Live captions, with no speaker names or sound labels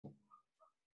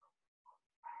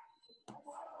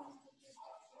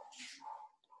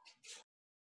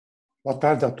Boa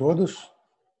tarde a todos.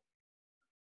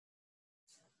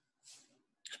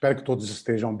 Espero que todos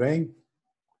estejam bem.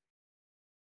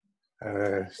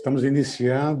 Estamos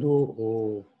iniciando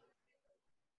o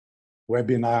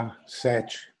webinar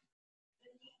 7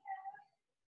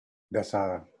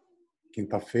 dessa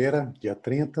quinta-feira, dia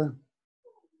 30.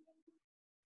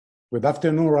 Good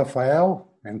afternoon,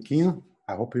 Raphael and Kim.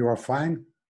 I hope you are fine.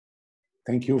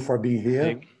 Thank you for being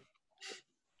here. Hey.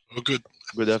 Oh, good.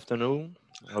 Good afternoon.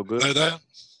 All good. Hi there.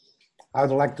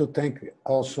 I'd like to thank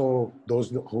also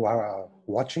those who are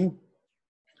watching.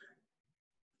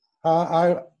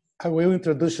 I will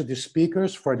introduce the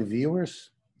speakers for the viewers.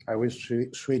 I will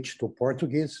switch to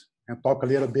Portuguese and talk a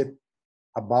little bit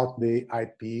about the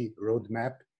IP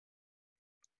roadmap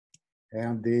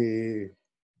and the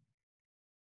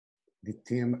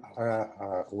theme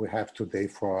we have today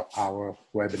for our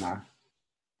webinar.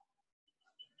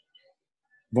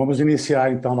 Vamos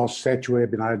iniciar, então, nosso 7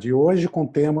 webinar de hoje com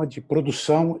o tema de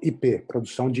produção IP,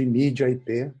 produção de mídia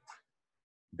IP,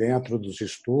 dentro dos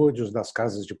estúdios, das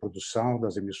casas de produção,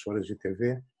 das emissoras de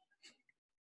TV.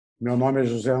 Meu nome é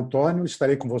José Antônio,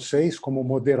 estarei com vocês como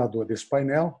moderador desse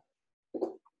painel.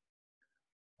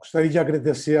 Gostaria de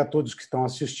agradecer a todos que estão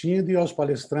assistindo e aos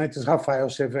palestrantes Raphael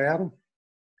Severo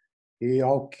e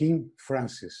ao Kim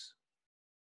Francis.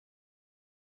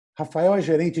 Rafael é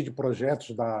gerente de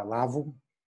projetos da Lawo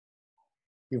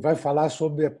e vai falar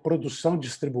sobre a produção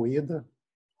distribuída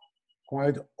com a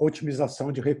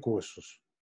otimização de recursos.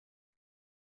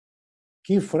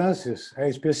 Kim Francis é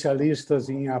especialista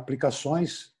em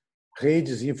aplicações,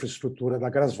 redes e infraestrutura da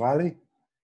Garcia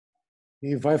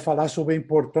e vai falar sobre a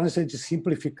importância de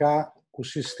simplificar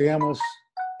os sistemas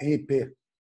em IP.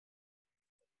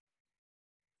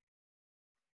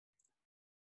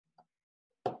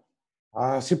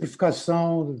 A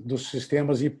simplificação dos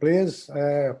sistemas IPs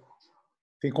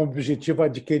tem como objetivo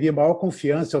adquirir maior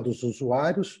confiança dos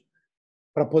usuários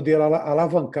para poder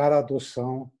alavancar a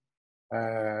adoção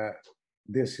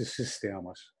desses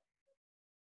sistemas.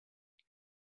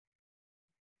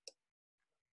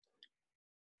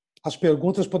 As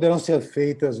perguntas poderão ser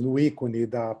feitas no ícone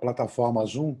da plataforma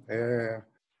Zoom.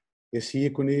 Esse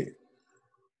ícone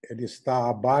ele está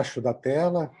abaixo da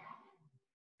tela.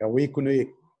 É o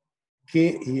ícone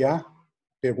QIA,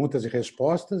 perguntas e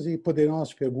respostas, e poderão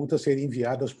as perguntas ser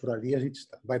enviadas por ali. A gente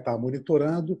vai estar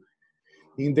monitorando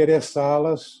e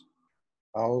endereçá-las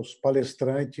aos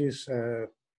palestrantes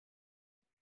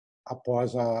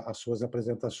após as suas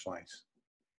apresentações.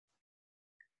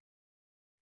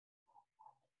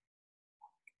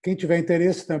 Quem tiver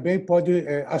interesse também pode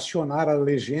acionar a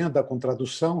legenda com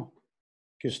tradução,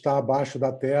 que está abaixo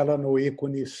da tela no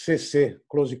ícone CC,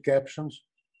 Closed Captions,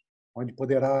 onde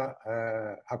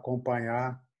poderá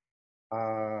acompanhar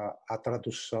a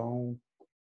tradução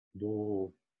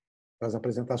das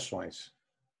apresentações.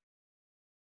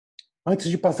 Antes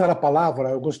de passar a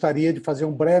palavra, eu gostaria de fazer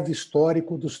um breve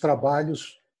histórico dos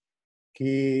trabalhos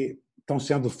que estão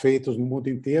sendo feitos no mundo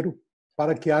inteiro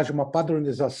para que haja uma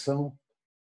padronização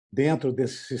dentro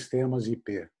desses sistemas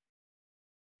IP.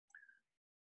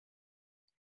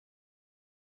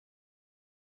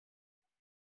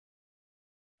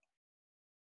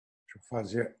 Deixa eu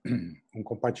fazer um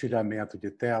compartilhamento de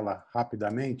tela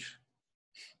rapidamente.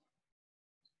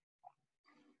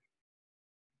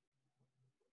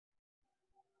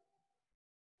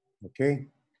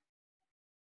 Ok?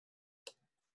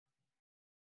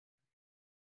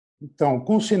 Então,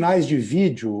 com sinais de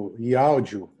vídeo e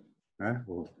áudio, né,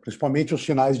 principalmente os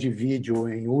sinais de vídeo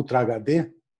em Ultra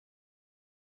HD,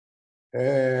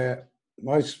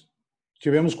 nós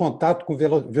tivemos contato com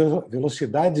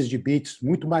velocidades de bits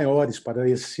muito maiores para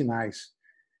esses sinais.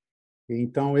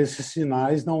 Então, esses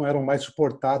sinais não eram mais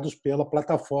suportados pela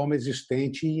plataforma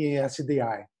existente em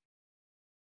SDI.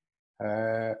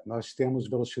 Nós temos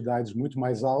velocidades muito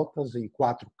mais altas em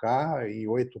 4K e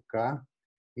 8K,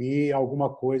 e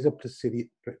alguma coisa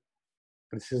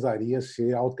precisaria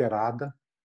ser alterada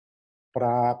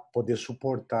para poder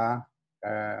suportar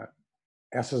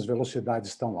essas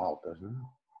velocidades tão altas, né?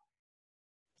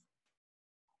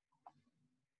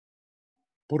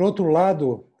 Por outro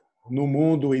lado, no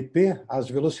mundo IP, as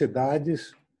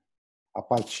velocidades, a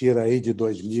partir aí de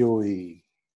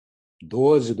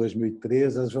 2012,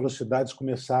 2013, as velocidades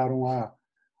começaram a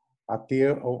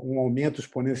ter um aumento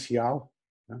exponencial,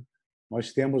 né?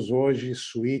 Nós temos hoje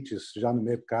switches já no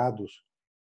mercado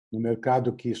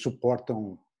que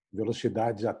suportam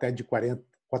velocidades até de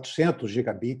 400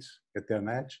 gigabits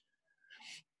Ethernet.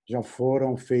 Já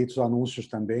foram feitos anúncios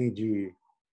também de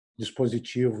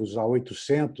dispositivos a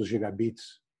 800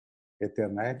 gigabits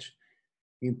Ethernet.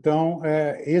 Então,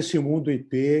 esse mundo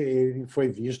IP ele foi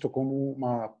visto como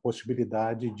uma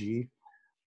possibilidade de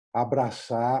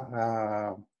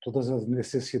abraçar todas as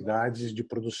necessidades de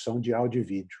produção de áudio e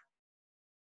vídeo.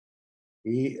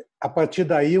 E, a partir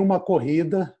daí, uma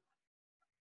corrida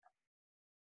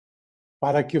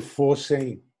para que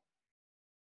fossem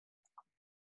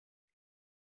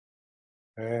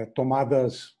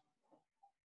tomadas,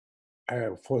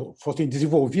 fossem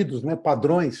desenvolvidos, né,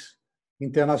 padrões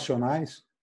internacionais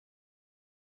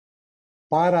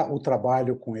para o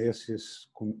trabalho com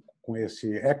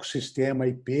esse ecossistema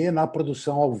IP na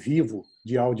produção ao vivo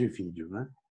de áudio e vídeo, né?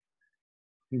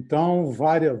 Então,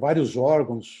 vários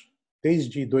órgãos,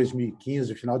 desde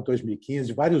 2015, final de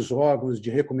 2015, vários órgãos de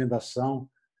recomendação,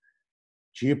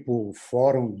 tipo o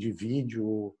Fórum de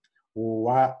Vídeo,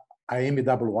 a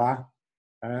MWA,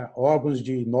 órgãos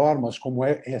de normas como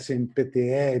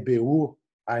SMPTE, EBU,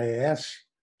 AES,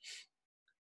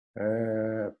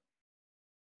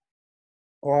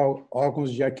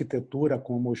 órgãos de arquitetura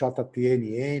como o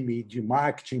JTNM, de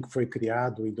marketing, que foi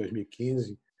criado em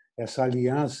 2015, essa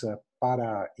aliança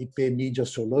para IP Media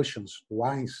Solutions,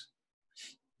 WINS,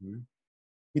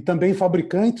 e também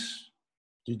fabricantes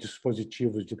de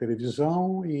dispositivos de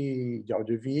televisão e de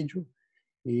áudio e vídeo,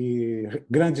 e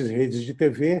grandes redes de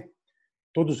TV,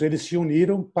 todos eles se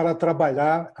uniram para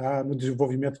trabalhar no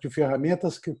desenvolvimento de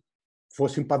ferramentas que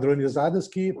fossem padronizadas,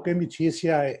 que permitisse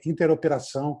a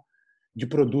interoperação de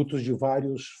produtos de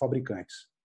vários fabricantes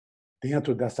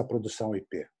dentro dessa produção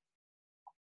IP.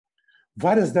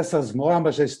 Várias dessas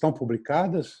normas já estão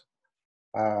publicadas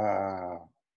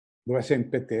no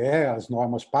SMPTE, as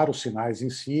normas para os sinais em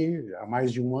si, há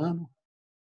mais de um ano,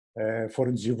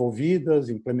 foram desenvolvidas,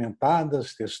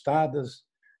 implementadas, testadas.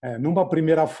 Numa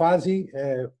primeira fase,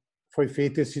 foi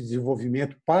feito esse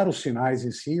desenvolvimento para os sinais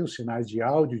em si, os sinais de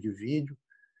áudio e de vídeo,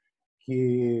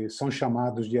 que são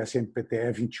chamados de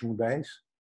SMPTE 2110.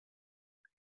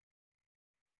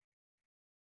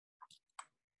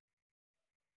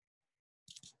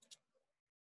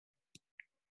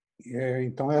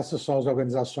 Então, essas são as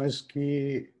organizações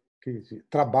que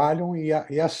trabalham, e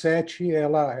a SET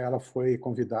ela foi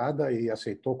convidada e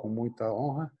aceitou com muita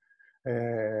honra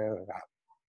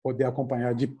poder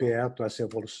acompanhar de perto essa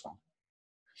evolução.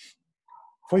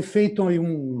 Foi feito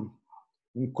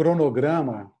um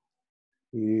cronograma,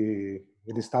 e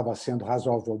ele estava sendo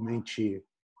razoavelmente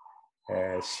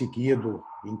seguido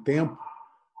em tempo.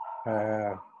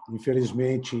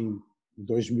 Infelizmente, em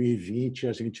 2020,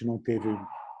 a gente não teve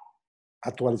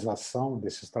atualização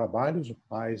desses trabalhos,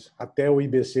 mas até o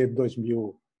IBC de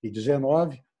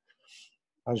 2019,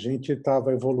 a gente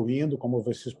estava evoluindo, como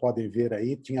vocês podem ver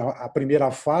aí. Tinha a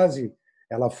primeira fase,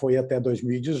 ela foi até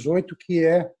 2018, que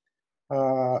é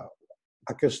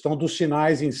a questão dos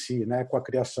sinais em si, né? Com a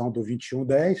criação do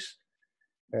 2110,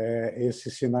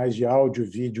 esses sinais de áudio,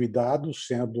 vídeo e dados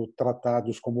sendo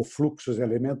tratados como fluxos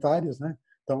elementares, né?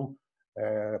 Então,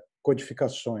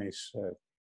 codificações,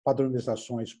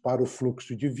 padronizações para o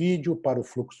fluxo de vídeo, para o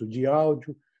fluxo de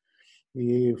áudio,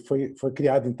 e foi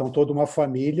criada então toda uma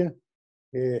família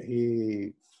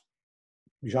e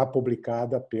já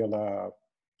publicada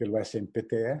pelo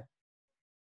SMPTE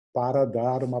para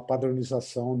dar uma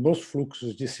padronização nos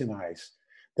fluxos de sinais.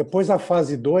 Depois a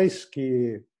fase 2,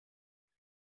 que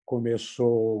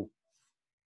começou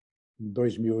em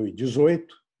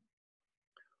 2018,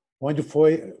 onde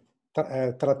foi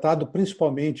tratado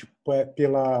principalmente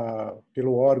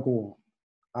pelo órgão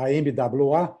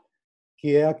AMWA,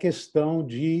 que é a questão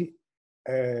de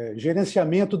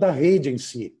gerenciamento da rede em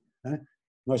si, né?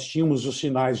 Nós tínhamos os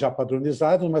sinais já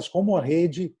padronizados, mas como a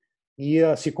rede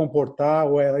ia se comportar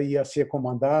ou ela ia ser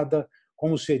comandada,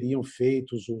 como seriam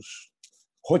feitos os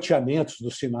roteamentos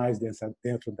dos sinais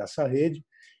dentro dessa rede.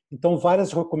 Então,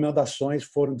 várias recomendações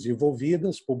foram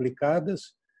desenvolvidas,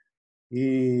 publicadas,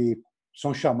 e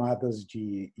são chamadas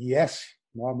de IS,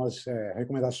 normas,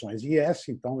 recomendações IS,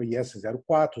 então IS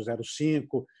 04,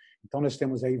 05. Então, nós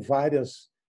temos aí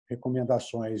várias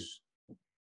recomendações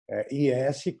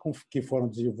IS que foram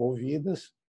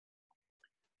desenvolvidas,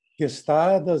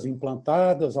 testadas,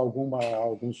 implantadas.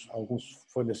 Alguns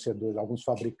fornecedores, alguns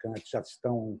fabricantes já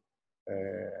estão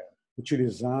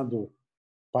utilizando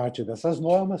parte dessas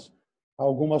normas.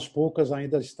 Algumas poucas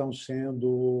ainda estão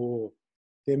sendo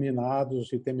terminados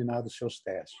seus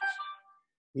testes.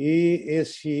 E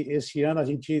esse ano a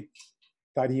gente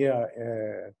estaria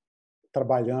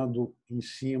trabalhando em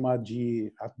cima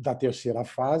da terceira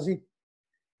fase,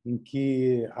 em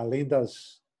que, além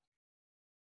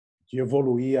de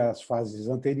evoluir as fases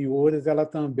anteriores, ela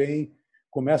também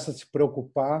começa a se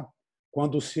preocupar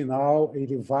quando o sinal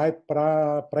ele vai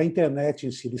para a internet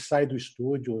em si, ele sai do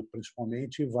estúdio,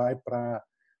 principalmente, e vai para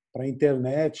a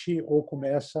internet ou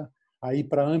começa a ir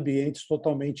para ambientes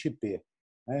totalmente IP,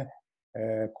 né?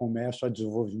 Começa o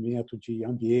desenvolvimento de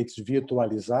ambientes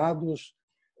virtualizados,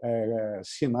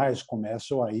 sinais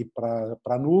começam a ir para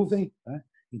a nuvem, né?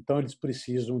 Então, eles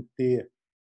precisam ter,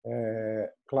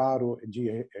 claro,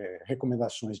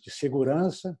 recomendações de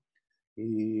segurança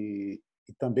e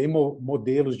também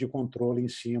modelos de controle em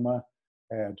cima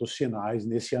dos sinais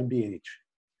nesse ambiente.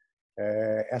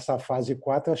 Essa fase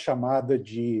 4 é chamada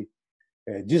de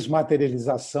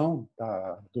desmaterialização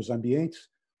dos ambientes,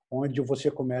 onde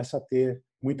você começa a ter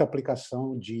muita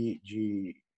aplicação de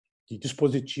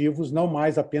dispositivos, não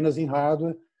mais apenas em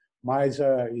hardware, mas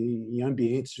em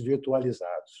ambientes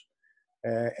virtualizados.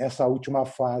 Essa última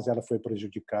fase ela foi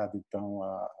prejudicada, então,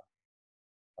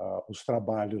 os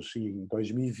trabalhos em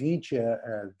 2020,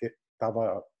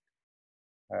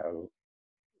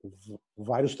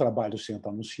 vários trabalhos sendo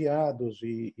anunciados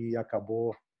e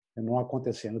acabou não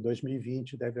acontecendo em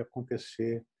 2020, deve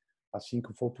acontecer assim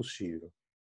que for possível.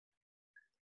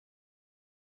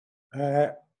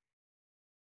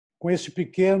 Com esse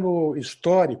pequeno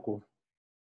histórico,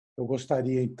 eu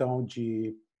gostaria, então,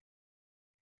 de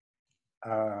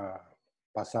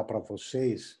passar para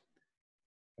vocês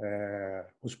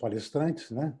os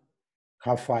palestrantes, né?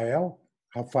 Raphael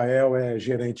é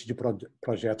gerente de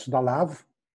projetos da Lawo,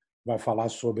 vai falar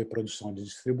sobre produção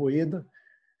distribuída.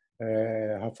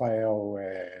 Raphael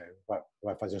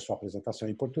vai fazer a sua apresentação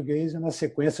em português e, na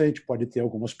sequência, a gente pode ter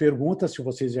algumas perguntas, se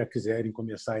vocês já quiserem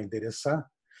começar a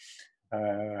endereçar.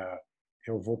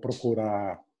 Eu vou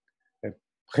procurar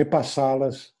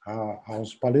repassá-las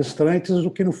aos palestrantes.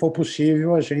 O que não for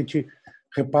possível, a gente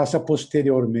repassa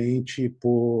posteriormente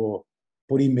por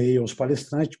e-mail aos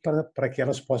palestrantes para que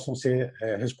elas possam ser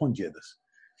respondidas.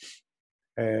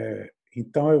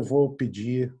 Então, eu vou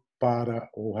pedir para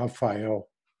o Raphael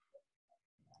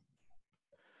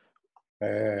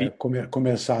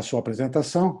começar a sua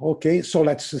apresentação. Ok, so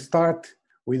let's start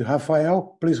with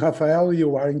Raphael. Please, Raphael,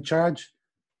 you are in charge.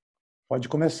 Pode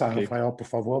começar, okay. Raphael, por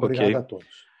favor. Obrigado a todos.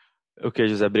 Ok,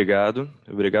 José, obrigado.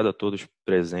 Obrigado a todos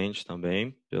presentes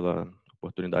também pela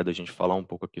oportunidade da gente falar um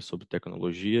pouco aqui sobre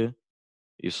tecnologia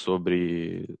e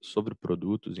sobre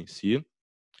produtos em si.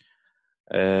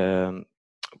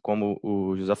 Como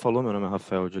o José falou, meu nome é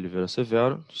Raphael de Oliveira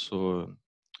Severo, sou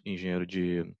engenheiro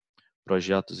de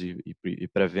projetos e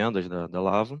pré-vendas da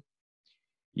Lawo.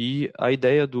 E a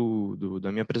ideia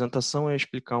da minha apresentação é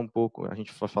explicar um pouco, a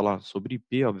gente vai falar sobre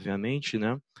IP, obviamente,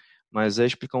 né? Mas é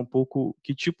explicar um pouco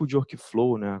que tipo de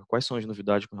workflow, né? Quais são as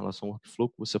novidades com relação ao workflow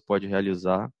que você pode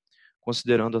realizar,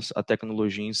 considerando a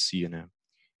tecnologia em si, né?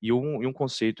 E um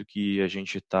conceito que a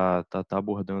gente tá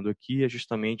abordando aqui é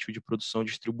justamente o de produção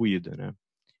distribuída, né?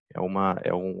 É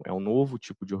um novo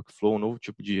tipo de workflow, um novo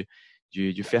tipo de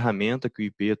ferramenta que o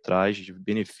IP traz, de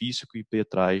benefício que o IP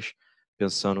traz,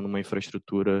 pensando numa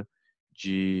infraestrutura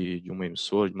de uma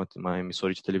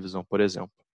emissora de televisão, por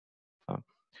exemplo. Tá?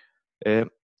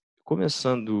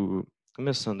 Começando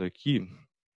aqui,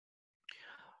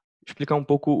 explicar um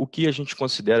pouco o que a gente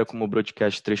considera como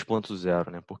broadcast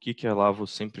 3.0, né? Por que a Lawo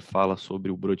sempre fala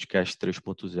sobre o broadcast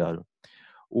 3.0?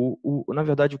 Na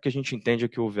verdade, o que a gente entende é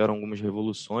que houveram algumas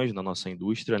revoluções na nossa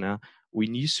indústria, né? O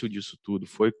início disso tudo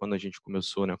foi quando a gente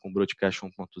começou, né, com o broadcast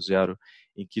 1.0,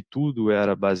 em que tudo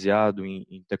era baseado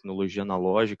em tecnologia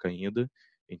analógica ainda.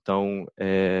 Então,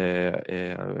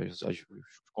 os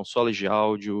consoles de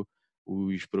áudio,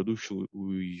 os produtos,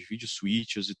 os video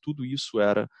switches e tudo isso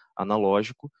era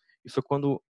analógico. E foi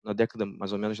quando,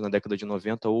 mais ou menos na década de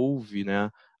 90, houve, né,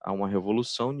 uma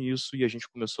revolução nisso e a gente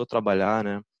começou a trabalhar,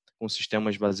 né, com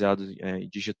sistemas baseados em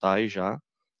digitais já.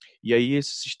 E aí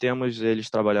esses sistemas eles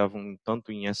trabalhavam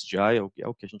tanto em SDI, é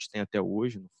o que a gente tem até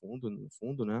hoje no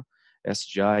fundo, né?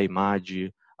 SDI,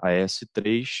 MAD,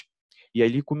 AS3. E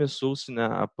aí começou-se, né,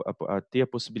 a ter a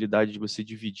possibilidade de você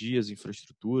dividir as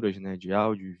infraestruturas, né, de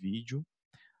áudio e vídeo,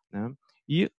 né?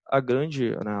 E a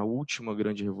última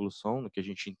grande revolução, no que a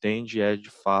gente entende, é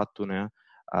de fato, né,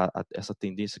 essa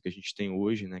tendência que a gente tem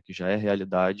hoje, né, que já é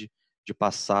realidade, de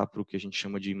passar para o que a gente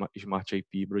chama de Smart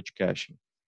IP Broadcasting.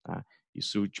 Tá?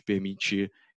 Isso te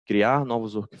permite criar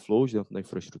novos workflows dentro da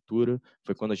infraestrutura.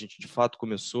 Foi quando a gente, de fato,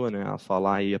 começou, né, a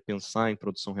falar e a pensar em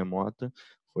produção remota.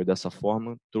 Foi dessa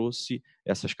forma, trouxe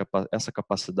essa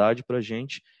capacidade para a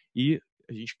gente e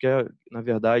a gente quer, na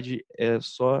verdade,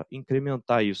 só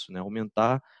incrementar isso, né,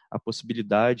 aumentar a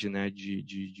possibilidade, né,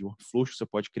 de workflows que você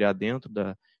pode criar dentro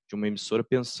de uma emissora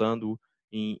pensando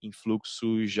em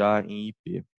fluxo já em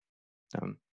IP. Tá?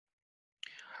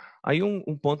 Aí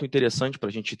um ponto interessante para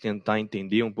a gente tentar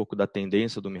entender um pouco da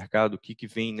tendência do mercado, o que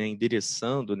vem, né,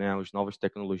 endereçando, né, as novas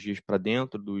tecnologias para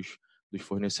dentro dos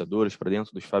fornecedores, para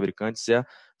dentro dos fabricantes, é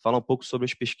falar um pouco sobre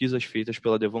as pesquisas feitas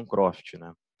pela Devoncroft,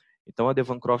 né? Então, a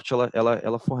Devoncroft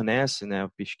ela fornece, né,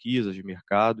 pesquisas de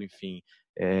mercado, enfim,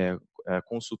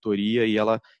 consultoria, e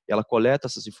ela coleta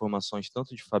essas informações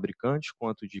tanto de fabricantes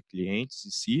quanto de clientes em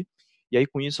si, e aí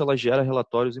com isso ela gera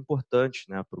relatórios importantes,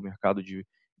 né, para o mercado de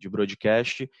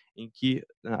broadcast, em que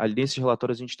ali nesses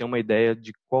relatórios a gente tem uma ideia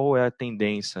de qual é a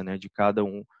tendência, né, de cada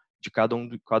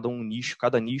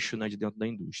nicho, né, de dentro da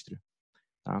indústria.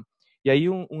 Tá? E aí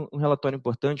um relatório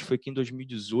importante foi que em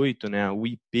 2018, né, o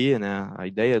IP, né, a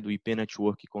ideia do IP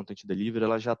Network Content Delivery,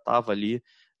 ela já estava ali,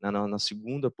 né, na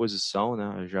segunda posição,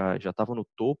 né, já estava no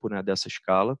topo, né, dessa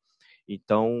escala.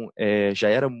 Então, já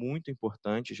era muito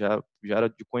importante, já era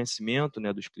de conhecimento,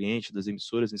 né, dos clientes, das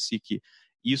emissoras em si, que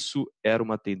isso era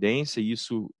uma tendência e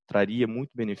isso traria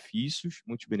muitos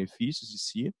benefícios em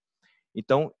si.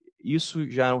 Então, isso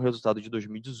já é um resultado de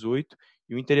 2018,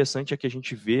 e o interessante é que a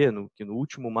gente vê que no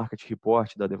último Market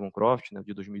Report da Devoncroft, né,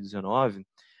 de 2019,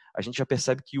 a gente já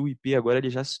percebe que o IP agora ele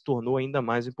já se tornou ainda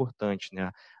mais importante,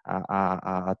 né?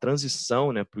 A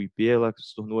transição, né, para o IP ela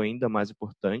se tornou ainda mais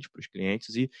importante para os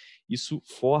clientes, e isso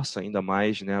força ainda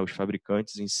mais, né, os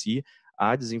fabricantes em si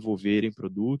a desenvolverem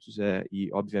produtos, e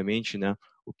obviamente, né,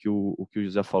 o que o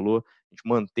José falou, a gente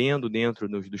mantendo dentro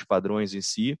dos padrões em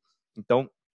si. Então,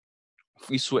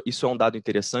 isso é um dado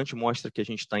interessante, mostra que a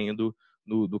gente está indo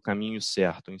no caminho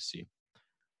certo em si.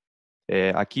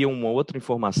 Aqui é uma outra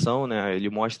informação, né? Ele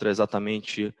mostra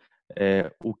exatamente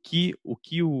o que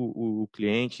o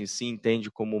cliente em si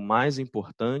entende como mais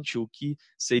importante, o que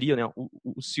seria, né,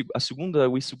 o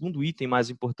segundo item mais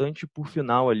importante, por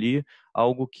final ali,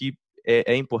 algo que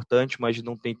é importante, mas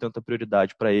não tem tanta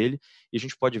prioridade para ele. E a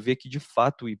gente pode ver que, de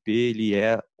fato, o IP ele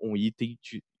é um item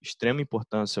de extrema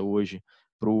importância hoje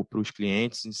para os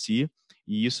clientes em si,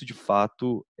 e isso, de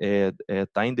fato,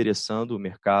 está endereçando o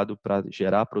mercado para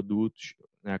gerar produtos,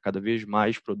 né, cada vez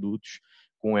mais produtos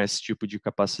com esse tipo de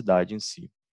capacidade em si.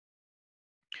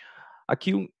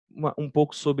 Aqui um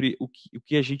pouco sobre o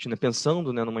que a gente, né,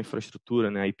 pensando, né, numa infraestrutura,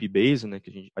 né, IP-based, né,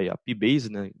 a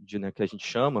IP-based, né, que a gente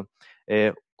chama,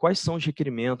 quais são os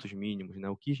requerimentos mínimos, né,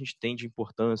 o que a gente tem de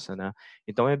importância, né?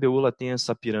 Então a EBU ela tem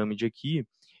essa pirâmide aqui,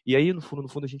 e aí no fundo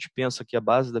a gente pensa que a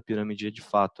base da pirâmide é de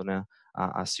fato, né,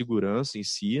 a segurança em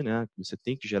si, né, que você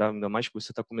tem que gerar, ainda mais que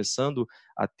você está começando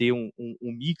a ter um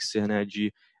mixer, né,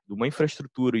 de uma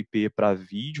infraestrutura IP para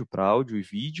vídeo, para áudio e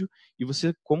vídeo, e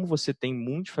como você tem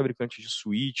muitos fabricantes de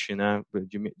switch, né,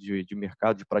 de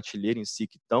mercado, de prateleira em si,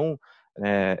 que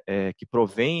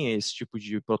provém esse tipo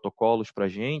de protocolos para a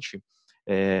gente,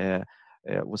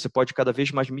 você pode cada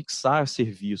vez mais mixar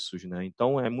serviços, né?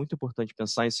 Então, é muito importante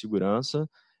pensar em segurança.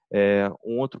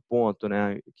 Um outro ponto,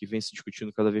 né, que vem se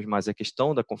discutindo cada vez mais é a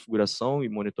questão da configuração e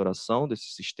monitoração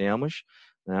desses sistemas,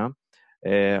 né?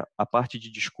 A parte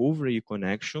de discovery e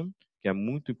connection, que é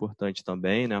muito importante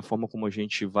também, né? A forma como a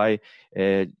gente vai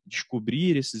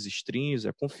descobrir esses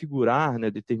streams, configurar,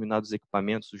 né, determinados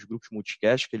equipamentos, os grupos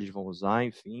multicast que eles vão usar,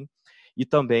 enfim, e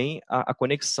também a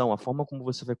conexão, a forma como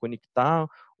você vai conectar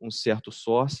um certo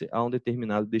source a um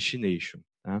determinado destination,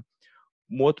 né?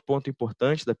 Um outro ponto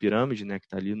importante da pirâmide, né, que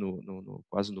está ali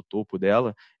quase no topo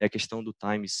dela, é a questão do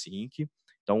time sync.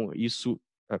 Então, isso,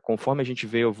 conforme a gente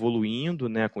veio evoluindo,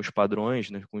 né, com os padrões,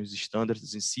 né, com os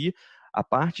estándares em si, a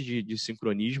parte de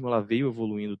sincronismo ela veio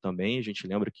evoluindo também. A gente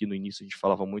lembra que no início a gente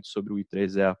falava muito sobre o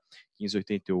I3E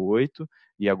 1588,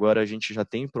 e agora a gente já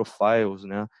tem profiles,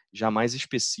 né, já mais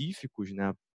específicos,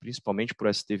 né, principalmente para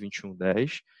o ST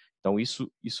 2110. Então,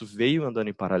 isso veio andando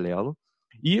em paralelo.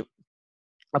 E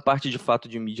a parte de fato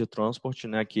de media transport,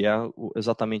 né, que é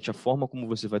exatamente a forma como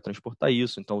você vai transportar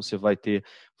isso. Então, você vai ter,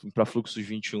 para fluxos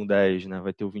 2110, né,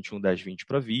 vai ter o 2110-20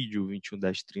 para vídeo, o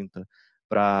 2110-30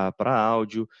 para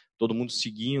áudio, todo mundo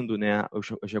seguindo, né,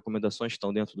 as recomendações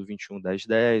estão dentro do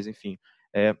 2110-10, enfim.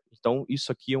 Então, isso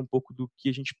aqui é um pouco do que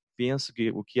a gente pensa,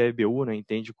 o que a EBU, né,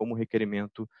 entende como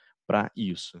requerimento para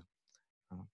isso.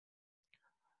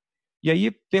 E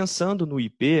aí, pensando no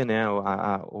IP, né,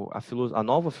 a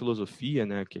nova filosofia,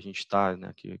 né, que a gente está,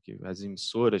 né, que as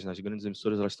emissoras, né, as grandes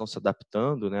emissoras, elas estão se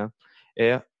adaptando, né,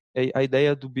 é a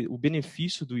ideia o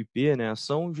benefício do IP, né,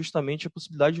 são justamente a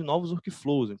possibilidade de novos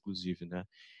workflows, inclusive, né.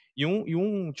 E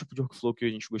um tipo de workflow que a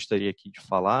gente gostaria aqui de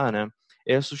falar, né,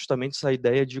 é justamente essa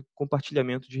ideia de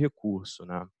compartilhamento de recurso,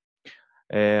 né.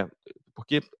 É,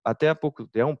 porque até há pouco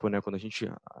tempo, né, quando a gente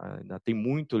ainda tem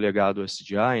muito legado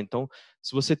SDI, então,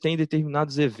 se você tem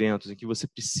determinados eventos em que você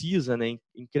precisa, né,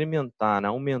 incrementar, né,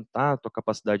 aumentar a tua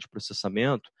capacidade de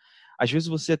processamento, Às vezes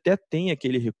você até tem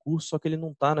aquele recurso, só que ele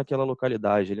não está naquela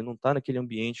localidade, ele não está naquele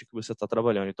ambiente que você está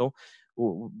trabalhando. Então,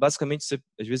 basicamente, você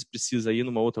às vezes precisa ir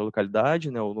numa outra localidade,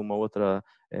 né, ou ou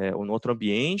num outro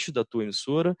ambiente da tua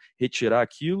emissora, retirar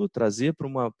aquilo, trazer para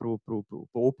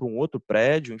ou para um outro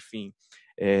prédio, enfim.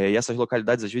 E essas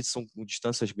localidades às vezes são com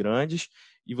distâncias grandes,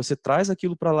 e você traz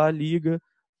aquilo para lá, liga,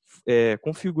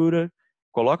 configura,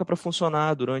 coloca para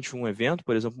funcionar durante um evento,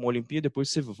 por exemplo, uma Olimpíada, depois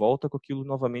você volta com aquilo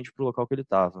novamente para o local que ele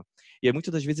estava. E aí,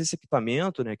 muitas das vezes esse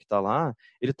equipamento, né, que está lá,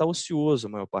 ele está ocioso a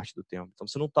maior parte do tempo. Então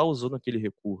você não está usando aquele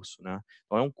recurso, né?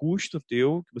 Então é um custo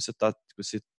teu que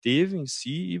você teve em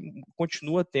si e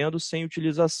continua tendo sem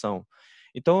utilização.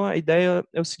 Então a ideia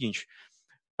é o seguinte: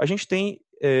 a gente tem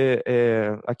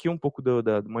aqui um pouco de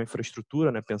uma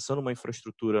infraestrutura, né, pensando uma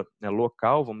infraestrutura, né,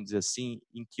 local, vamos dizer assim,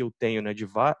 em que eu tenho, né,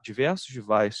 diversos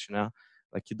devices, né,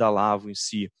 aqui da Lawo em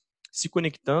si, se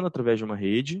conectando através de uma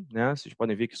rede, né, vocês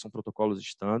podem ver que são protocolos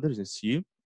estándares em si.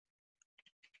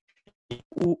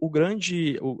 O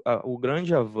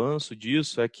grande avanço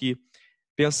disso é que,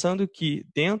 pensando que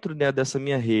dentro, né, dessa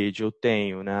minha rede eu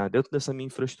tenho, né, dentro dessa minha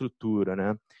infraestrutura,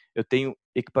 né, eu tenho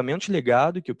equipamento de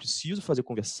legado que eu preciso fazer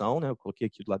conversão, né, eu coloquei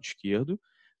aqui do lado esquerdo,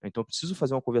 então eu preciso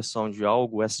fazer uma conversão de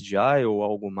algo SDI ou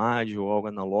algo MAD ou algo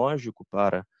analógico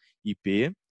para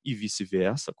IP e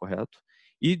vice-versa, correto?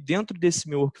 E dentro desse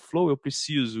meu workflow eu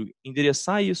preciso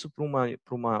endereçar isso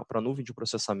para a nuvem de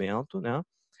processamento, né?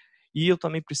 E eu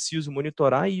também preciso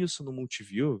monitorar isso no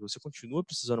multiview. Você continua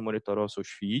precisando monitorar os seus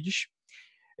feeds.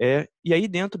 E aí,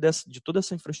 dentro de toda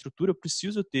essa infraestrutura, eu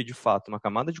preciso ter, de fato, uma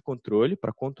camada de controle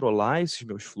para controlar esses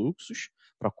meus fluxos,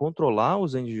 para controlar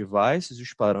os end devices e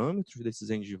os parâmetros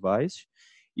desses end devices.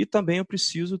 E também eu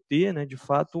preciso ter, né, de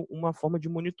fato, uma forma de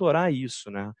monitorar isso,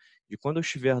 né? De quando eu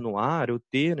estiver no ar, eu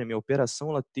ter, né, minha operação,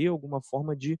 ela ter alguma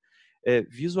forma de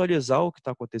visualizar o que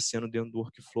está acontecendo dentro do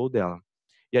workflow dela.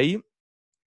 E aí,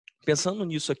 pensando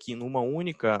nisso aqui num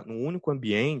único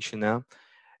ambiente, né?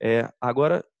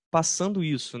 Agora, passando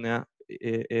isso, né?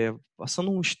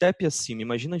 Passando um step acima,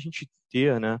 imagina a gente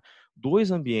ter, né,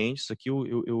 dois ambientes. Aqui,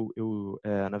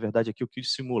 na verdade, aqui eu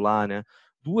quis simular, né,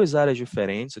 duas áreas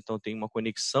diferentes. Então, tem uma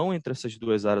conexão entre essas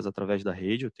duas áreas através da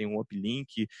rede. Eu tenho um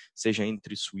uplink, seja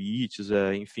entre suítes,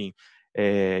 enfim.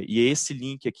 E esse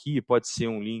link aqui pode ser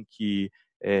um link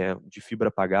de fibra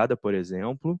apagada, por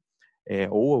exemplo,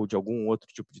 ou de algum outro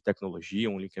tipo de tecnologia,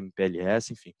 um link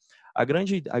MPLS, enfim. A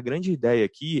grande ideia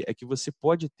aqui é que você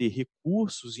pode ter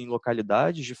recursos em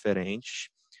localidades diferentes,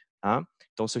 tá?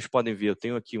 Então, vocês podem ver, eu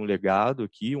tenho aqui um legado,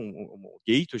 aqui,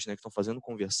 gateways, né, que estão fazendo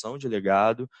conversão de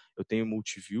legado, eu tenho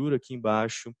multiviewer aqui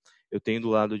embaixo, eu tenho do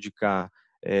lado de cá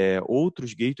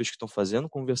outros gateways que estão fazendo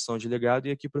conversão de legado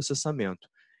e aqui processamento.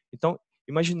 Então,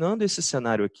 imaginando esse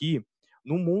cenário aqui,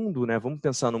 no mundo, né, vamos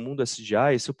pensar no mundo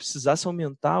SDI, se eu precisasse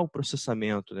aumentar o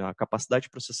processamento, né, a capacidade de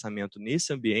processamento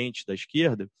nesse ambiente da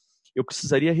esquerda, eu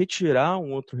precisaria retirar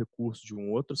um outro recurso de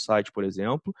um outro site, por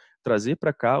exemplo, trazer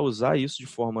para cá, usar isso de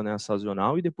forma, né,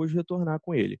 sazonal e depois retornar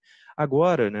com ele.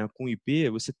 Agora, né, com IP,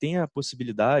 você tem a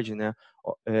possibilidade, né,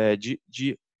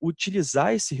 de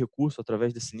utilizar esse recurso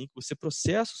através desse link. Você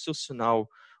processa o seu sinal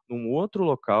num outro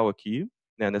local aqui,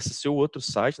 né, nesse seu outro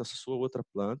site, nessa sua outra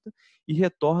planta, e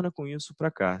retorna com isso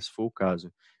para cá, se for o caso.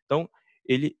 Então,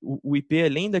 o IP,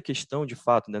 além da questão, de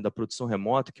fato, né, da produção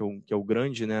remota, que é o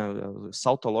grande, né,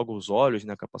 salta logo aos olhos,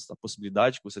 né, a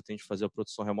possibilidade que você tem de fazer a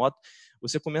produção remota,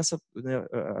 você começa, né,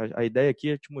 a ideia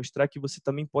aqui é te mostrar que você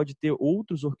também pode ter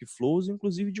outros workflows,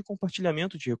 inclusive de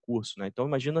compartilhamento de recursos, né? Então,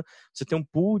 imagina você ter um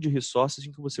pool de resources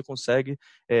em que você consegue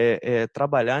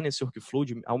trabalhar nesse workflow,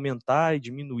 de aumentar e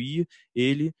diminuir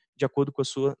ele de acordo com a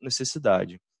sua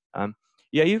necessidade. Tá?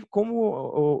 E aí,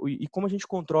 como a gente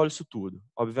controla isso tudo?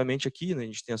 Obviamente aqui, né, a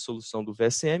gente tem a solução do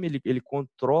VSM, ele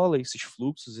controla esses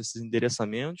fluxos, esses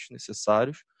endereçamentos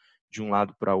necessários de um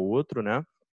lado para o outro, né?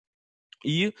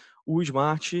 E o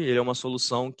Smart, ele é uma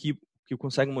solução que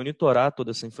consegue monitorar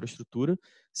toda essa infraestrutura,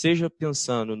 seja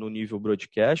pensando no nível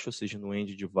broadcast, ou seja, no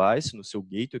end device, no seu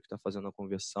gateway que está fazendo a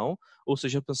conversão, ou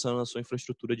seja, pensando na sua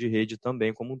infraestrutura de rede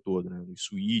também como um todo, né? Nos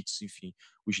switches, enfim,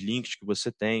 os links que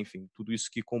você tem, enfim, tudo isso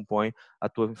que compõe a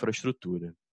tua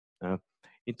infraestrutura. Né?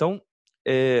 Então,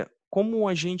 como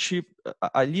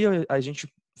ali a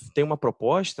gente tem uma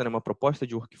proposta, né, uma proposta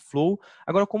de workflow.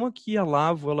 Agora, como aqui a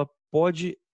Lawo ela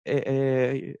pode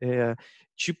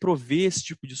te prover esse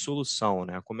tipo de solução,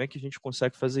 né? Como é que a gente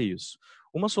consegue fazer isso?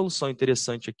 Uma solução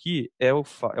interessante aqui é o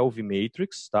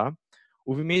vMatrix, tá?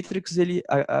 O vMatrix,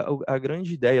 a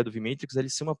grande ideia do vMatrix é ele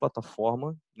ser uma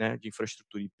plataforma, né, de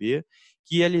infraestrutura IP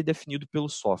que ele é definido pelo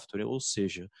software, ou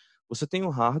seja, Você tem um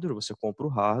hardware, você compra o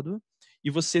hardware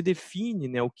e você define,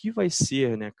 né, o que vai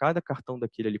ser, né, cada cartão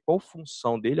daquele ali, qual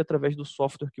função dele através do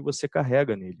software que você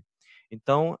carrega nele.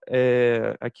 Então,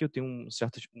 aqui eu tenho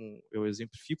eu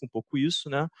exemplifico um pouco isso,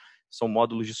 né? São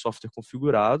módulos de software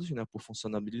configurados, né, por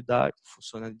funcionalidade,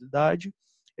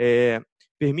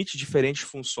 permite diferentes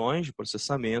funções de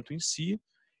processamento em si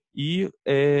e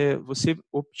você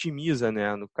optimiza,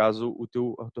 né, no caso,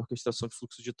 a tua orquestração de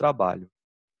fluxo de trabalho.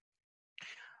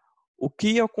 O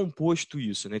que é composto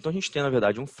isso? Né? Então, a gente tem, na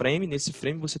verdade, um frame. Nesse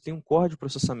frame, você tem um core de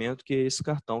processamento, que é esse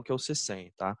cartão, que é o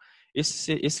C100. Tá?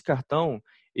 Esse cartão,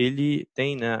 ele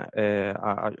tem, né,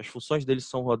 as funções dele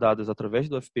são rodadas através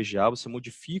do FPGA. Você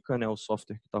modifica, né, o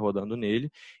software que está rodando nele.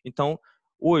 Então,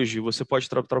 hoje, você pode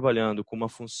estar trabalhando com uma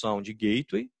função de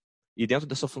gateway, e dentro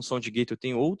dessa função de gateway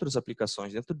tem outras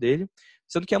aplicações dentro dele,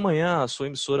 sendo que amanhã a sua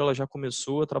emissora ela já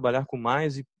começou a trabalhar com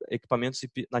mais equipamentos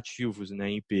nativos,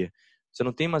 né, em IP. Você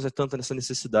não tem mais tanta essa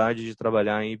necessidade de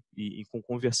trabalhar com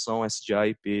conversão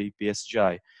SDI, IP, IP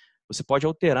SDI. Você pode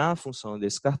alterar a função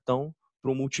desse cartão para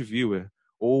um multiviewer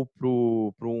ou para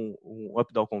um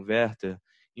up-down converter,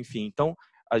 enfim. Então,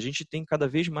 a gente tem cada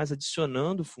vez mais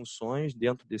adicionando funções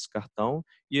dentro desse cartão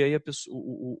e aí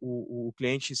o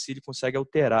cliente em si ele consegue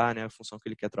alterar, né, a função que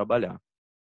ele quer trabalhar.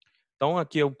 Então,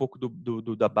 aqui é um pouco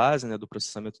da base, né, do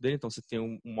processamento dele. Então, você tem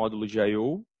um módulo de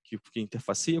I/O que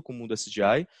interfaceia com o mundo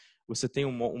SDI. Você tem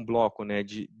um bloco, né,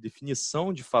 de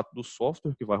definição de fato do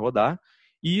software que vai rodar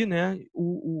e, né,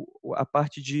 a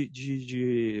parte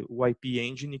o IP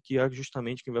Engine, que é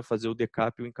justamente quem vai fazer o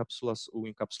decap, o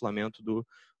encapsulamento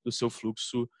do seu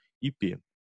fluxo IP.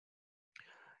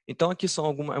 Então, aqui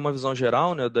é uma visão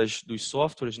geral, né, dos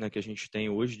softwares, né, que a gente tem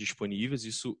hoje disponíveis.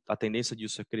 A tendência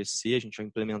disso é crescer, a gente vai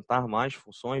implementar mais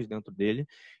funções dentro dele.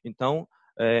 Então,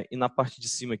 e na parte de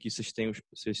cima aqui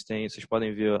vocês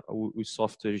podem ver os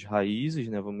softwares raízes,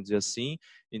 né, vamos dizer assim.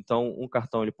 Então, um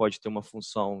cartão ele pode ter uma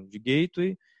função de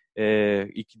gateway,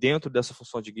 e que dentro dessa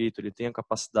função de gateway ele tem a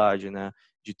capacidade, né,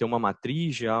 de ter uma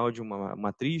matriz de áudio, uma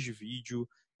matriz de vídeo.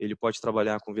 Ele pode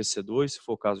trabalhar com VC2, se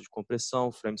for o caso de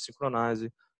compressão, frame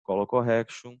synchronizer, color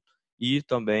correction, e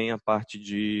também a parte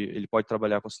ele pode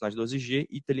trabalhar com sinais 12G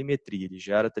e telemetria. Ele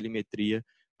gera telemetria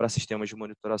para sistemas de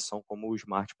monitoração como o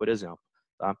Smart, por exemplo.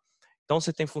 Tá? Então,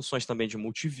 você tem funções também de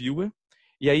multiviewer.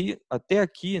 E aí, até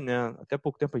aqui, né, até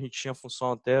pouco tempo, a gente tinha a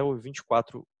função até o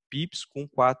 24 pips com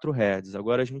 4 heads.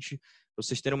 Agora, para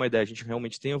vocês terem uma ideia, a gente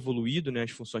realmente tem evoluído, né,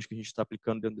 as funções que a gente está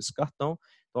aplicando dentro desse cartão.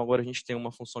 Então, agora a gente tem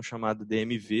uma função chamada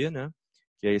DMV, né,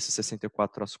 que é esse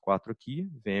 64-4 aqui,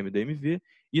 VM-DMV,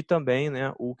 e também,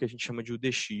 né, o que a gente chama de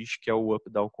UDX, que é o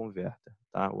Up-Down Converter,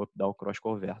 tá? O Up-Down Cross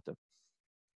Converter.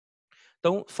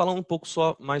 Então, falando um pouco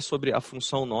mais sobre a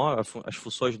função nova, as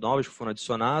funções novas que foram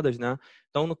adicionadas, né?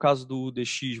 Então, no caso do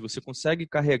UDX, você consegue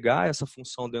carregar essa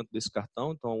função dentro desse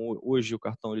cartão. Então, hoje o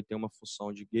cartão ele tem uma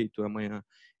função de gateway, amanhã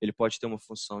ele pode ter uma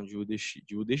função de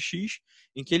UDX,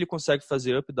 em que ele consegue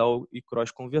fazer up-down e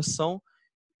cross-conversão,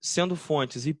 sendo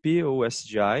fontes IP ou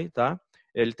SDI, tá?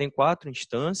 Ele tem 4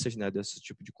 instâncias, né, desse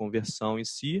tipo de conversão em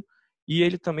si, e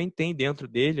ele também tem dentro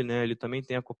dele, né, ele também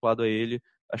tem acoplado a ele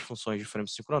as funções de frame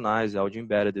synchronize, audio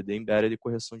embedded, DD embedded e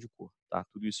correção de cor, tá?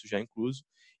 Tudo isso já é incluso.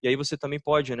 E aí você também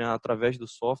pode, né, através do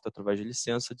software, através de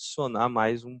licença, adicionar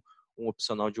mais um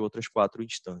opcional de outras 4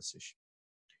 instâncias.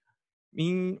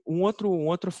 Uma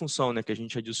outra função, né, que a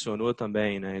gente adicionou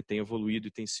também, né, tem evoluído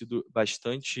e tem sido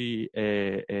bastante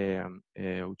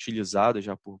utilizada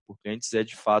já por clientes, é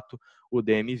de fato o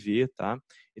DMV. Tá?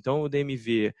 Então, o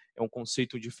DMV é um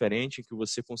conceito diferente em que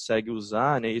você consegue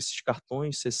usar, né, esses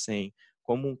cartões C100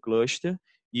 como um cluster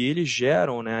e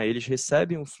eles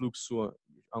recebem um fluxo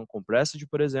uncompressed,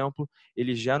 por exemplo,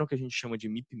 eles geram o que a gente chama de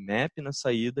MIP map na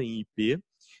saída em IP.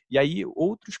 E aí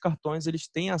outros cartões eles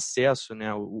têm acesso,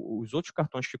 né, os outros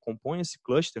cartões que compõem esse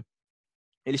cluster,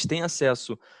 eles têm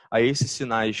acesso a esses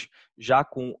sinais já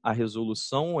com a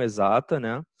resolução exata,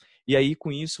 né? E aí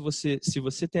com isso se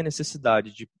você tem a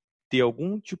necessidade de ter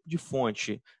algum tipo de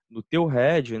fonte no teu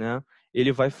head, né,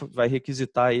 ele vai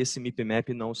requisitar esse MIP map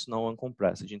não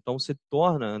uncompressed. Então você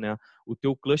torna, né, o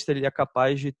teu cluster ele é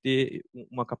capaz de ter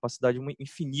uma capacidade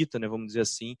infinita, né, vamos dizer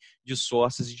assim, de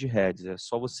sources e de heads. É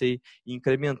só você ir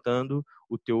incrementando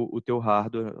o teu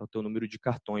hardware, o teu número de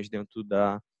cartões dentro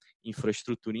da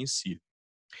infraestrutura em si.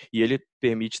 E ele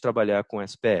permite trabalhar com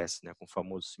SPS, né, com o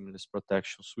famoso Seamless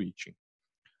Protection Switching.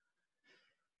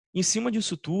 Em cima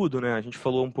disso tudo, né, a gente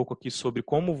falou um pouco aqui sobre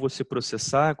como você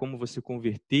processar, como você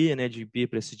converter, né, de IP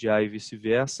para SDI e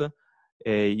vice-versa,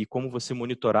 e como você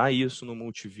monitorar isso no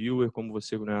multiviewer, como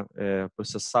você, né,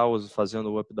 processar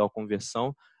fazendo o up-down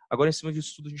conversão. Agora, em cima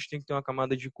disso tudo, a gente tem que ter uma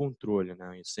camada de controle,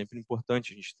 né? É sempre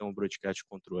importante a gente ter um broadcast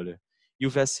controller. E o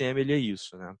VSM, ele é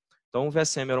isso, né? Então, o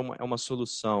VSM é uma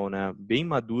solução, né, bem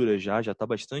madura já está há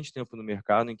bastante tempo no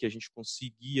mercado, em que a gente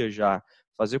conseguia já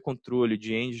fazer controle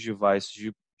de end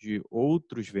devices de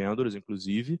outros vendors,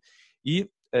 inclusive, e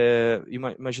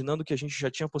imaginando que a gente já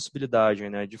tinha a possibilidade,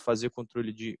 né, de fazer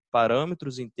controle de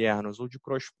parâmetros internos ou de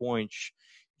crosspoints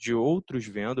de outros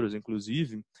vendors,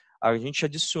 inclusive, a gente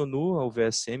adicionou ao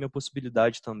VSM a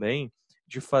possibilidade também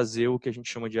de fazer o que a gente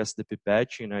chama de SDP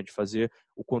patching, né, de fazer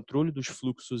o controle dos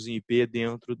fluxos em IP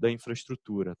dentro da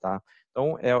infraestrutura, tá?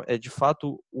 Então, de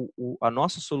fato a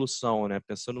nossa solução, né,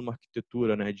 pensando numa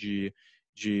arquitetura, né,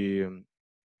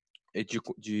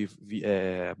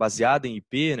 baseada em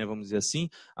IP, né, vamos dizer assim,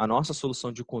 a nossa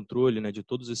solução de controle, né, de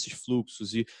todos esses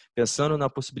fluxos e pensando na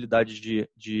possibilidade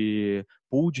de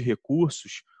pool de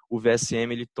recursos, o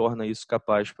VSM ele torna isso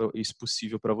isso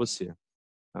possível para você.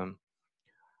 Tá?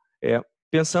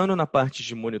 Pensando na parte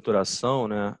de monitoração,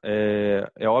 né,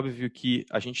 é óbvio que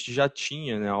a gente já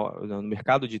tinha, né, no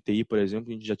mercado de TI, por exemplo,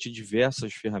 a gente já tinha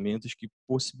diversas ferramentas que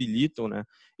possibilitam, né,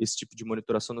 esse tipo de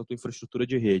monitoração na tua infraestrutura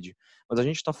de rede. Mas a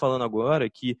gente está falando agora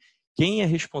que quem é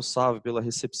responsável pela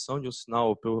recepção de um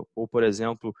sinal, ou por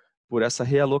exemplo, por essa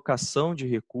realocação de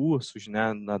recursos,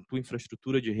 né, na tua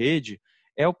infraestrutura de rede,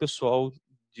 é o pessoal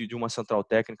de uma central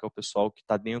técnica, o pessoal que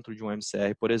está dentro de um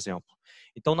MCR, por exemplo.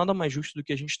 Então, nada mais justo do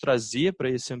que a gente trazer para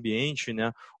esse ambiente,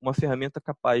 né, uma ferramenta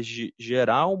capaz de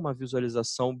gerar uma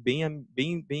visualização bem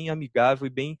amigável e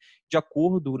bem de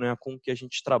acordo, né, com o que a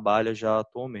gente trabalha já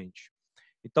atualmente.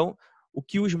 Então, o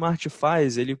que o Smart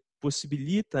faz, ele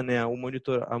possibilita, né,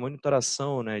 a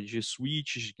monitoração, né, de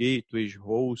switches, gateways,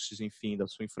 hosts, enfim, da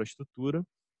sua infraestrutura.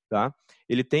 Tá?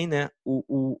 Ele tem, né,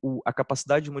 a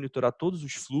capacidade de monitorar todos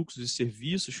os fluxos e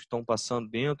serviços que estão passando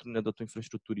dentro, né, da tua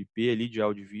infraestrutura IP ali de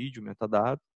áudio e vídeo,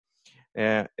 metadado.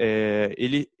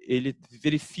 Ele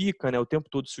verifica, né, o tempo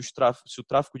todo se o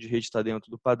tráfego de rede está dentro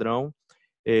do padrão.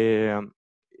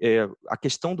 A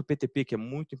questão do PTP, que é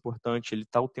muito importante, ele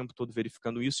está o tempo todo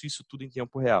verificando isso tudo em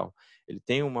tempo real. Ele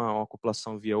tem uma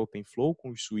acoplação via OpenFlow com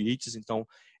os switches, então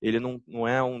ele não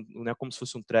é como se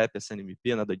fosse um trap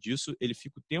SNMP, nada disso, ele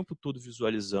fica o tempo todo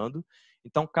visualizando.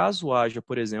 Então, caso haja,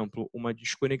 por exemplo, uma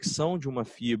desconexão de uma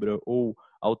fibra ou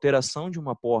alteração de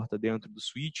uma porta dentro do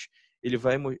switch, ele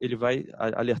vai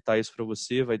alertar isso para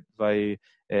você,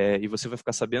 e você vai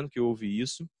ficar sabendo que houve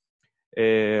isso.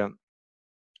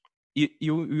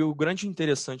 E o grande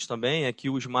interessante também é que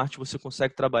o Smart você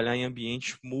consegue trabalhar em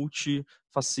ambientes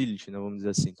multi-facility, né, vamos dizer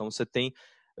assim. Então, você tem,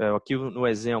 aqui no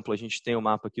exemplo, a gente tem o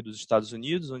mapa aqui dos Estados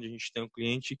Unidos, onde a gente tem um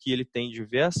cliente que ele tem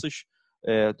diversas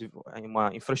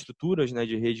infraestruturas, né,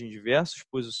 de rede em diversas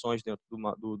posições dentro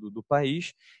do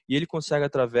país, e ele consegue,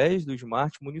 através do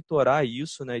Smart, monitorar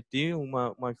isso, né, e ter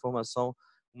uma informação,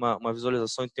 uma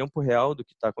visualização em tempo real do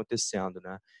que está acontecendo,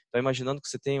 né? Então, imaginando que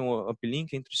você tem um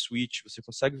uplink entre switch, você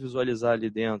consegue visualizar ali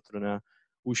dentro, né,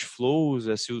 os flows,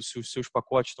 se os seus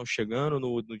pacotes estão chegando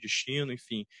no destino,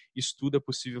 enfim, isso tudo é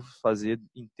possível fazer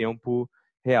em tempo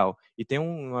real. E tem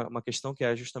uma questão que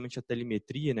é justamente a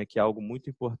telemetria, né, que é algo muito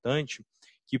importante,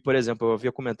 que, por exemplo, eu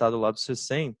havia comentado lá do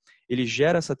C100, ele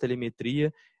gera essa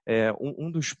telemetria,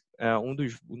 um dos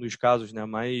casos, né,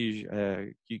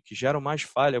 que geram mais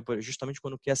falha, justamente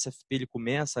quando o QSFP ele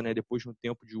começa, né, depois de um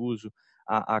tempo de uso,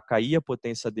 a cair a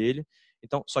potência dele.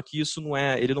 Então, só que isso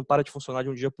ele não para de funcionar de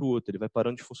um dia para o outro, ele vai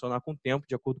parando de funcionar com o tempo,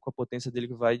 de acordo com a potência dele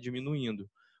que vai diminuindo.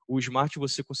 O Smart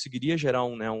você conseguiria gerar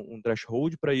um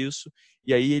threshold para isso,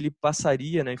 e aí ele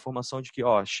passaria, né, a informação de que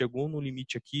chegou no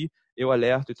limite aqui, eu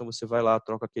alerto, então você vai lá,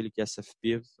 troca aquele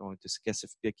QSFP, então esse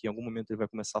QSFP aqui em algum momento ele vai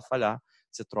começar a falhar,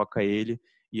 você troca ele,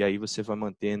 e aí você vai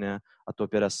manter, né, a tua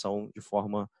operação de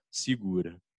forma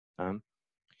segura. Tá?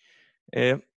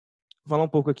 Falar um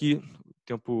pouco aqui,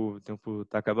 o tempo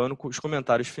está acabando, com os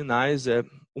comentários finais.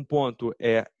 Um ponto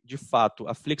de fato,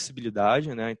 a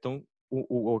flexibilidade, né? Então,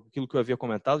 aquilo que eu havia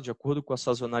comentado, de acordo com a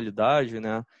sazonalidade,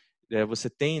 né? Você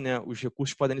tem, né, os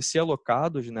recursos podem ser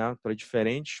alocados, né,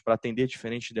 para atender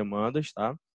diferentes demandas,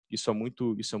 tá? Isso é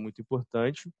muito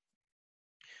importante.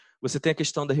 Você tem a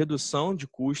questão da redução de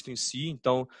custo em si,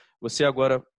 então você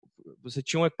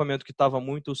tinha um equipamento que estava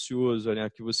muito ocioso, né,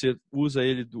 que você usa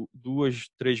ele 2,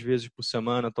 3 vezes por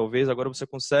semana, talvez, agora você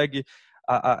consegue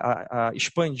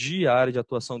expandir a área de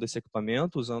atuação desse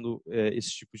equipamento usando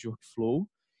esse tipo de workflow.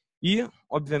 E,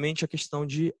 obviamente, a questão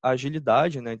de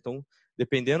agilidade, né? Então,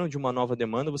 dependendo de uma nova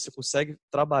demanda, você consegue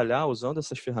trabalhar usando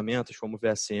essas ferramentas como o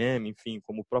VSM, enfim,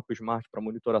 como o próprio Smart para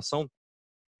monitoração,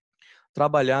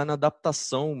 trabalhar na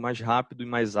adaptação mais rápido e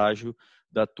mais ágil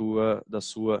da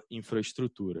sua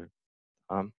infraestrutura.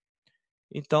 Tá?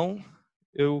 Então,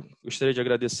 eu gostaria de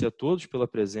agradecer a todos pela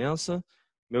presença.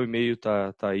 Meu e-mail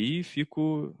tá aí,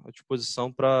 fico à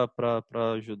disposição para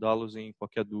ajudá-los em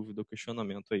qualquer dúvida ou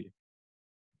questionamento aí.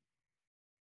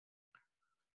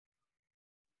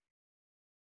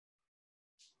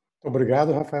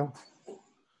 Obrigado, Rafael.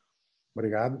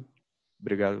 Obrigado.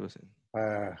 Obrigado a você.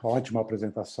 Ótima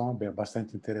apresentação,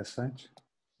 bastante interessante.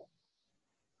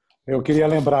 Eu queria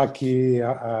lembrar que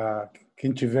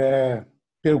quem tiver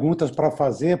perguntas para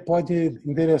fazer pode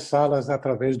endereçá-las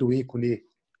através do ícone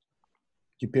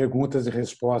de perguntas e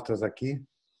respostas aqui,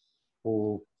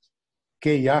 o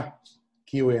QA,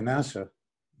 Q&A Answer.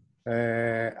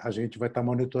 A gente vai estar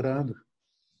monitorando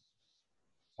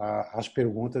as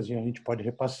perguntas e a gente pode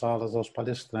repassá-las aos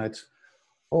palestrantes.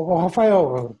 Ô,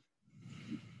 Rafael,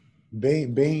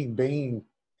 bem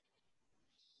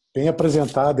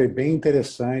apresentada e bem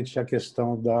interessante a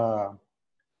questão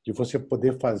de você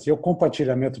poder fazer o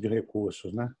compartilhamento de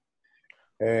recursos, né?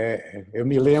 Eu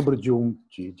me lembro de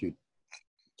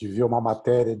ver uma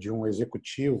matéria de um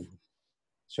executivo,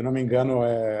 se não me engano,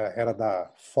 era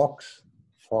da Fox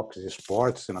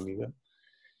Sports, se não me engano,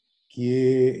 que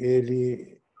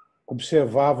ele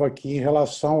observava que, em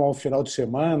relação ao final de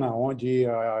semana, onde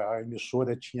a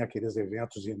emissora tinha aqueles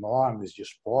eventos enormes de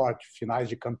esporte, finais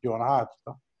de campeonato,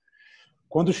 tá?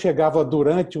 Quando chegava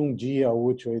durante um dia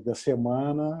útil da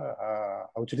semana,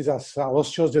 a utilização, a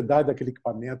ociosidade daquele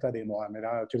equipamento era enorme.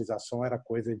 A utilização era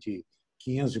coisa de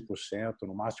 15%,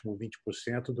 no máximo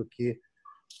 20% do que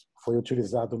foi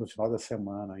utilizado no final da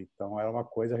semana. Então, era uma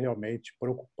coisa realmente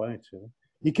preocupante, né?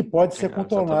 E que pode ser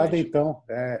contornada, Exatamente. então,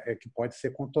 que pode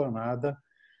ser contornada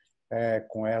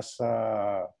com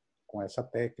essa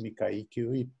técnica aí que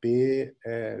o IP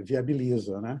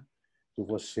viabiliza, né? Que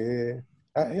você...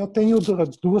 Eu tenho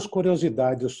duas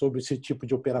curiosidades sobre esse tipo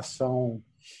de operação,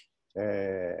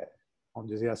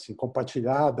 vamos dizer assim,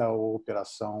 compartilhada, ou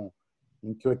operação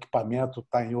em que o equipamento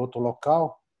está em outro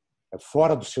local,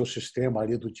 fora do seu sistema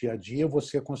ali do dia a dia,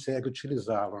 você consegue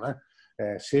utilizá-lo, né?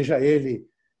 Seja ele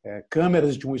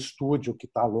câmeras de um estúdio que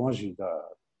está longe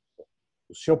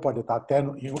o seu pode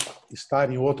estar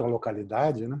em outra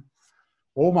localidade, né?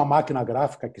 Ou uma máquina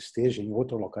gráfica que esteja em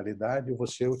outra localidade,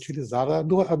 você utilizá-la.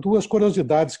 Há duas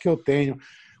curiosidades que eu tenho.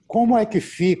 Como é que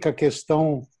fica a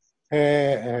questão...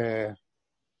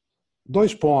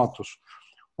 dois pontos.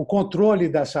 O controle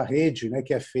dessa rede, né,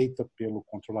 que é feita pelo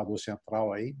controlador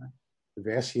central, aí, né,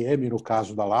 VSM, no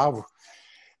caso da Lawo,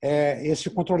 esse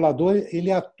controlador ele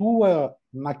atua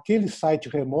naquele site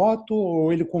remoto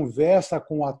ou ele conversa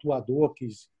com o atuador,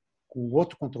 com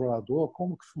outro controlador?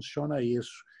 Como que funciona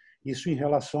isso? Isso em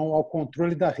relação ao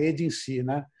controle da rede em si,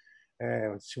 né?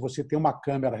 Se você tem uma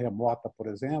câmera remota, por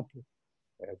exemplo,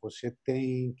 você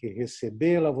tem que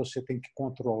recebê-la, você tem que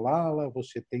controlá-la,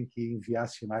 você tem que enviar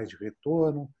sinais de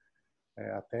retorno,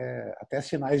 até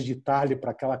sinais de talhe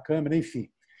para aquela câmera, enfim.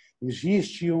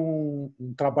 Existe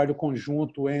um trabalho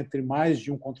conjunto entre mais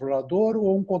de um controlador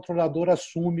ou um controlador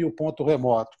assume o ponto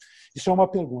remoto? Isso é uma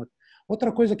pergunta.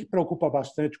 Outra coisa que preocupa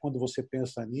bastante quando você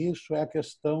pensa nisso é a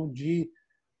questão de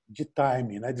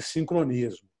timing, né, de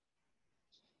sincronismo.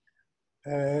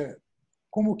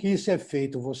 Como que isso é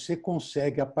feito? Você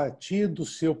consegue, a partir do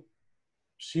seu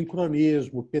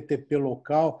sincronismo, PTP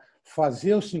local,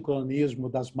 fazer o sincronismo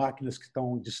das máquinas que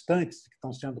estão distantes, que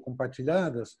estão sendo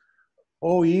compartilhadas?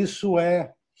 Ou isso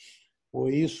é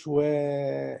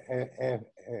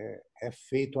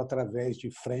feito através de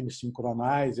frame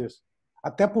synchronizers?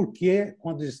 Até porque,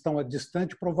 quando estão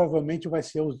distantes, provavelmente vai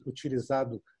ser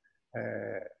utilizado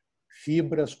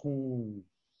fibras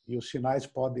e os sinais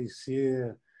podem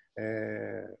ser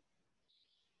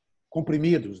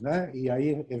comprimidos, né? E aí,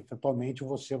 eventualmente,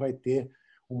 você vai ter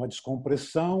uma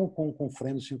descompressão com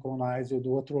frame synchronizer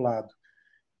do outro lado.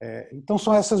 Então,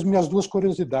 são essas minhas duas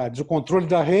curiosidades, o controle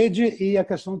da rede e a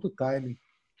questão do timing.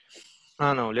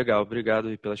 Não, legal, obrigado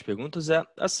aí pelas perguntas.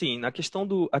 Assim, a questão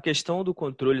do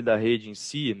controle da rede em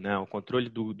si, né, o controle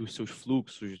dos seus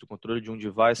fluxos, do controle de um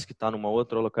device que está numa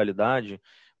outra localidade,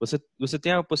 você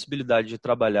tem a possibilidade de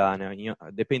trabalhar, né,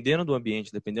 dependendo do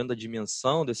ambiente, dependendo da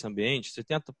dimensão desse ambiente, você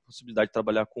tem a possibilidade de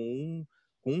trabalhar com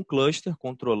um cluster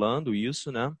controlando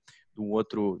isso, né, de um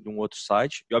outro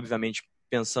site, e obviamente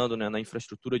pensando, né, na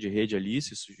infraestrutura de rede ali,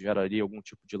 se isso geraria algum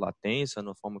tipo de latência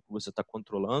na forma que você está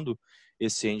controlando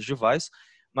esse end device,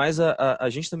 mas a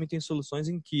gente também tem soluções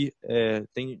em que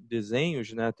tem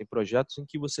desenhos, né, tem projetos em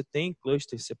que você tem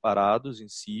clusters separados em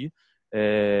si,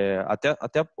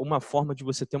 até uma forma de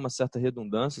você ter uma certa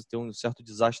redundância, ter um certo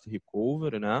disaster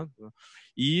recovery, né?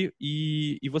 E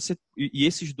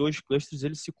esses dois clusters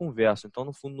eles se conversam. Então,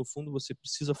 no fundo, você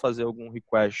precisa fazer algum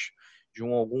request de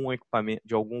algum equipamento,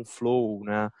 de algum flow,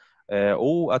 né?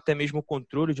 ou até mesmo o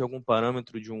controle de algum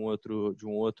parâmetro de um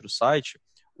outro site,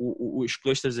 os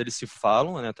clusters eles se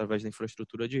falam, né, através da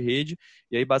infraestrutura de rede,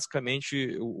 e aí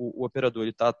basicamente o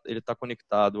operador ele tá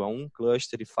conectado a um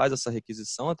cluster e faz essa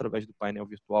requisição através do painel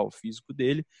virtual físico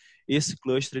dele. Esse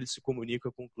cluster ele se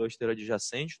comunica com o cluster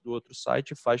adjacente do outro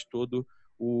site e faz todo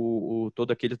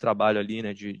aquele trabalho ali,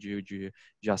 né, de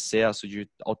acesso, de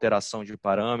alteração de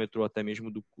parâmetro, ou até mesmo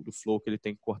do flow que ele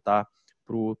tem que cortar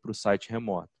para o site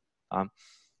remoto. Tá?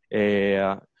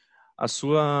 A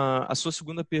sua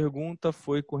segunda pergunta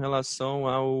foi com relação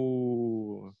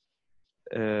ao...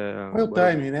 Foi o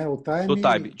agora, timing, né? O do timing,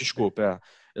 timing. desculpa.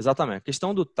 Exatamente. A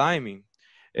questão do timing,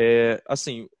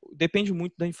 assim, depende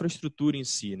muito da infraestrutura em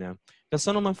si, né?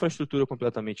 Pensando numa infraestrutura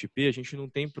completamente IP, a gente não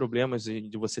tem problemas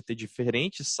de você ter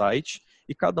diferentes sites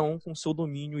e cada um com o seu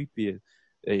domínio IP,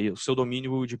 o seu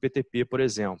domínio de PTP, por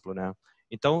exemplo, né?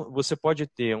 Então, você pode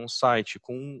ter um site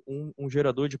com um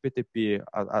gerador de PTP,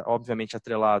 obviamente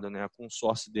atrelado, né, com o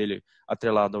source dele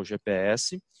atrelado ao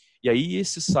GPS, e aí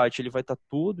esse site ele vai estar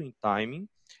todo em timing,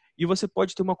 e você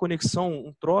pode ter uma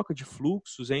conexão, troca de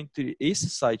fluxos entre esse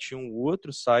site e um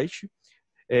outro site,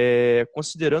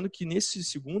 considerando que nesse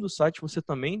segundo site você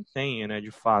também tem, né, de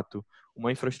fato,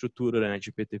 uma infraestrutura, né,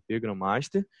 de PTP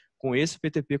Grandmaster com esse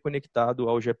PTP conectado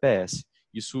ao GPS.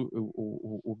 Isso,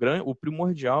 o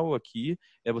primordial aqui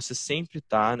é você sempre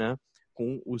estar, né,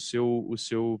 com o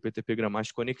seu PTP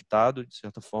Grandmaster conectado, de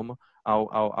certa forma,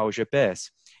 ao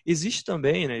GPS. Existe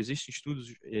também, né, existem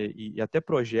estudos e até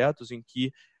projetos em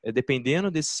que, dependendo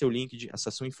desse seu link,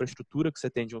 essa sua infraestrutura que você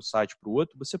tem de um site para o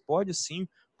outro, você pode sim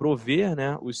prover,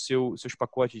 né, os seus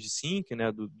pacotes de sync,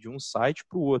 né, de um site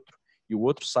para o outro. E o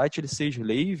outro site ele ser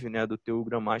slave, né, do teu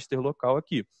Grandmaster local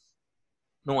aqui.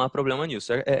 Não há problema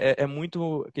nisso. É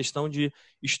muito questão de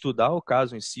estudar o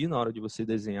caso em si na hora de você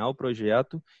desenhar o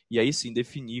projeto e aí sim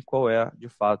definir qual é, de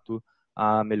fato,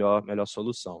 a melhor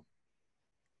solução.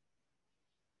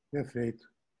 Perfeito.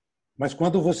 Mas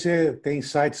quando você tem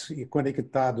sites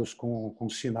conectados com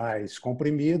sinais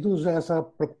comprimidos, essa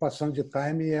preocupação de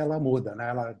time ela muda, né?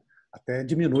 Ela até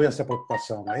diminui essa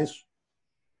preocupação, não é isso?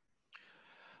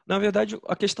 Na verdade,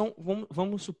 a questão,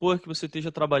 vamos supor que você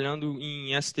esteja trabalhando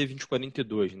em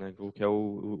ST2042, né, que é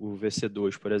o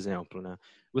VC2, por exemplo, né?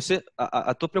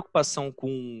 A tua preocupação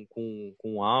com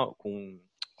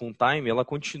time, ela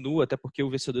continua, até porque o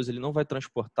VC2 ele não vai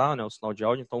transportar, né, o sinal de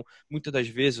áudio, então muitas das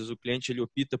vezes o cliente ele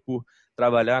opta por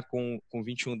trabalhar com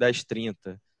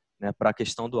 211030, né, para a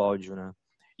questão do áudio, né?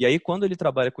 E aí, quando ele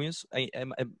trabalha com isso,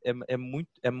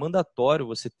 é mandatório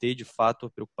você ter, de fato, a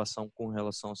preocupação com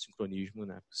relação ao sincronismo,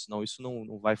 né? Porque senão isso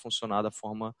não vai funcionar da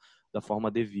forma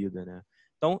devida, né?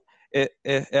 Então,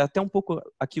 é até um pouco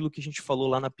aquilo que a gente falou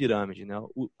lá na pirâmide, né?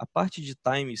 A parte de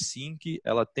time sync,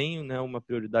 ela tem, né, uma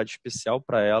prioridade especial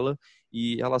para ela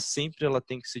e ela sempre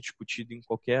tem que ser discutida em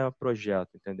qualquer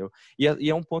projeto, entendeu? E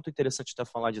é um ponto interessante até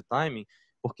falar de timing,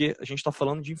 porque a gente está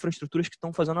falando de infraestruturas que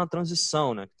estão fazendo uma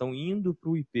transição, né? Que estão indo para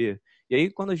o IP. E aí,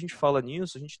 quando a gente fala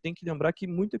nisso, a gente tem que lembrar que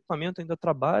muito equipamento ainda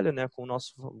trabalha, né, com o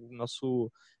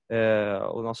nosso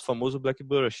famoso Black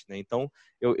Burst, né? Então,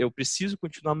 eu preciso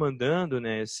continuar mandando,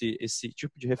 né, esse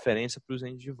tipo de referência para os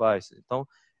end devices. Então,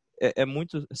 é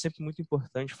sempre muito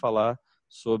importante falar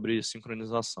sobre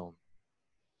sincronização.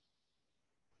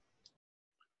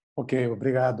 Ok,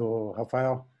 obrigado,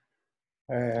 Rafael.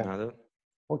 Nada.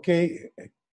 Ok,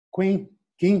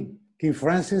 King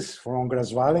Francis from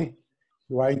Grass Valley,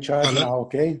 you are in charge Hello. now,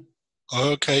 okay?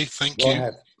 Okay, thank Go you.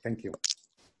 ahead. Thank you.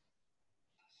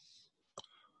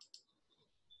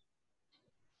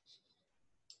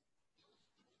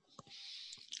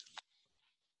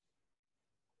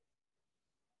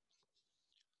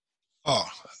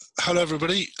 Hello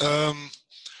everybody.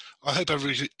 I hope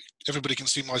everybody can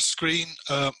see my screen.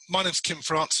 My name's Kim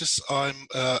Francis. I'm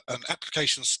an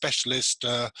application specialist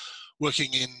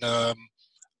working in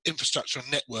infrastructure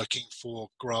and networking for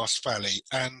Grass Valley.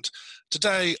 And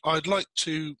today I'd like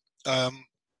to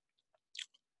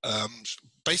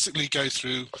basically go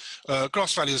through,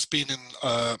 Grass Valley has been in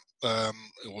or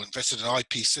invested in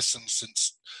IP systems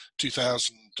since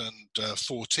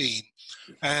 2014,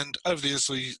 and over the years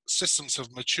the systems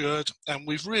have matured and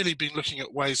we've really been looking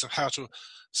at ways of how to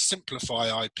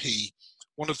simplify IP.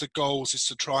 One of the goals is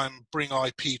to try and bring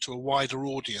IP to a wider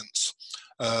audience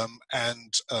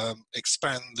and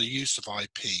expand the use of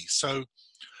IP. So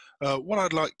what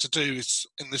I'd like to do is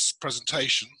in this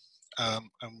presentation, and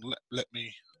let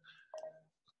me,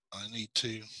 I need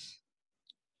to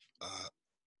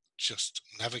just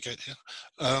navigate here.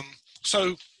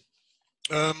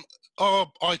 our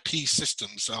IP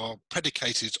systems are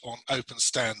predicated on open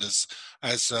standards,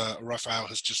 as Raphael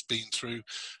has just been through,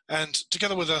 and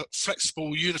together with a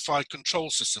flexible unified control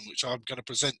system, which I'm going to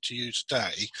present to you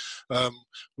today,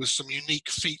 with some unique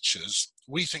features,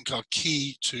 we think are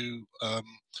key to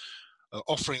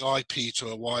offering IP to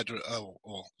a wider,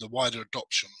 or the wider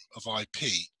adoption of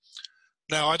IP.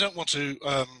 Now, I don't want to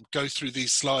go through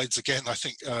these slides again. I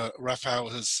think Raphael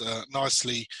has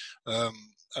nicely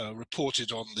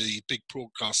reported on the big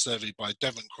broadcast survey by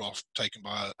Devoncroft, taken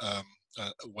by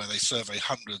where they survey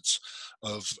hundreds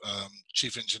of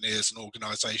chief engineers and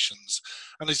organizations.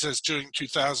 And he says during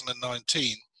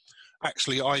 2019,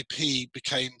 actually IP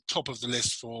became top of the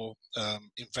list for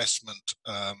investment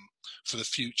for the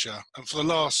future. And for the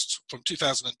last, from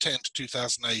 2010 to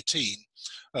 2018,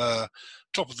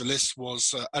 top of the list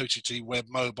was OTT, web,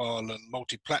 mobile and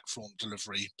multi-platform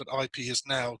delivery, but IP has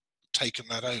now taken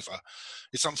that over.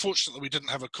 It's unfortunate that we didn't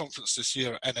have a conference this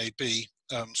year at NAB,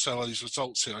 so these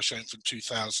results here are shown from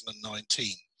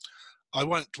 2019. I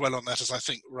won't dwell on that, as I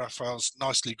think Raphael's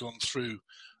nicely gone through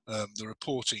the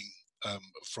reporting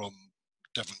from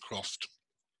Devoncroft.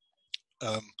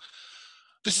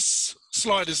 This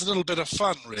slide is a little bit of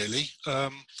fun, really.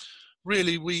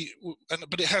 Really,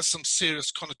 but it has some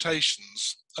serious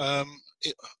connotations.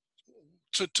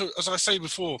 As I say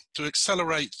before, to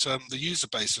accelerate the user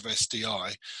base of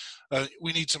SDI,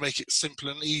 we need to make it simple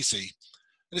and easy.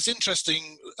 And it's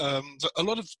interesting that a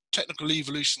lot of technical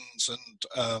evolutions and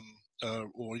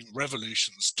or even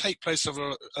revolutions take place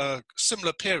over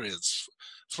similar periods.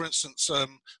 For instance,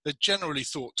 they're generally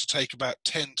thought to take about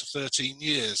 10 to 13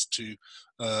 years to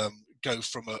go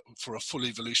for a full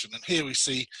evolution. And here we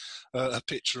see a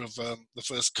picture of the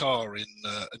first car in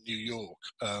New York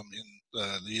in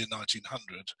the year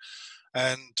 1900.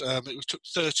 And it took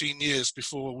 13 years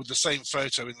before, with the same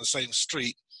photo in the same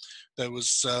street, there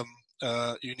was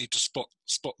you need to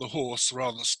spot the horse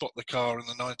rather than spot the car in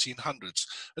the 1900s.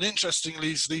 And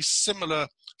interestingly, these similar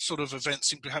sort of events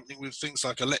seem to be happening with things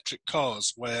like electric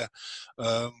cars, where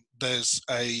there's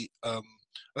a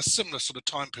similar sort of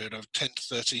time period of 10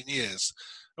 to 13 years.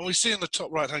 And we see in the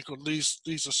top right hand corner,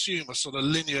 these assume a sort of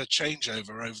linear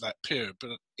changeover over that period.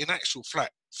 But in actual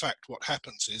fact, what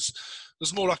happens is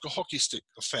there's more like a hockey stick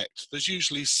effect. There's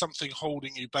usually something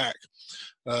holding you back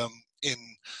in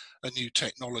a new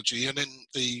technology. And in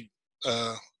the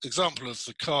example of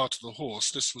the car to the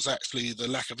horse, this was actually the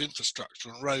lack of infrastructure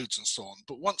and roads and so on.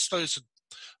 But once those had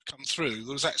come through,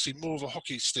 there was actually more of a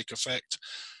hockey stick effect,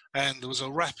 and there was a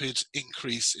rapid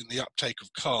increase in the uptake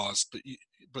of cars, but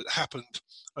happened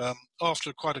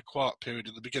after quite a quiet period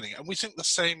in the beginning. And we think the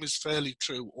same is fairly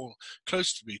true, or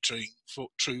close to be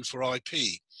true for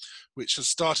IP, which has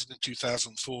started in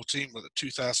 2014, with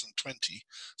 2020.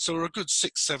 So we're a good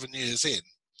 6-7 years in,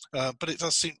 but it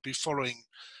does seem to be following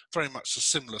very much a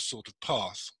similar sort of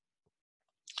path.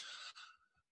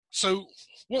 So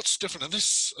what's different? And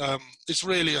this is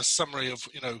really a summary of,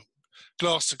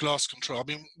 glass-to-glass control. I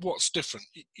mean, what's different?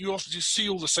 You see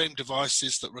all the same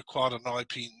devices that require an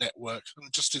IP network,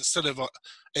 and just instead of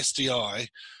SDI,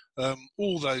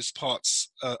 all those parts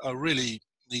are really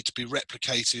need to be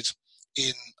replicated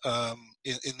in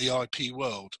the IP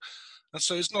world, and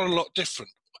so it's not a lot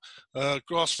different.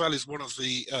 Grass Valley is one of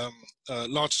the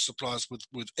largest suppliers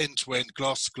with end-to-end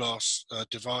glass-to-glass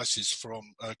devices, from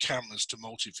cameras to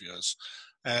multi-viewers,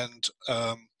 and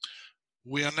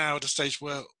we are now at a stage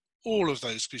where all of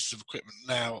those pieces of equipment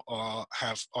now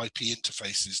have IP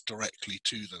interfaces directly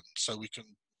to them. So we can,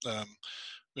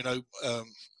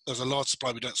 as a large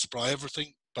supplier, we don't supply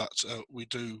everything, but we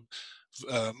do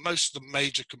most of the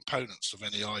major components of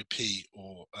any IP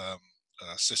or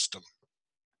system.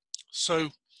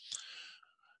 So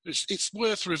it's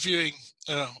worth reviewing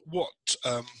what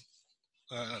are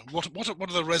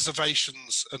the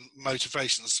reservations and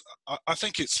motivations. I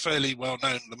think it's fairly well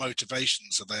known the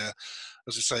motivations are there.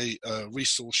 As I say,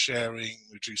 resource sharing,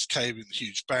 reduced cabling,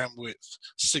 huge bandwidth,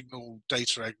 signal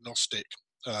data agnostic,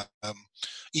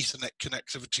 Ethernet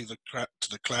connectivity to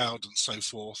the cloud, and so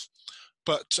forth.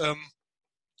 But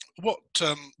what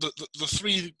the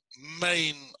three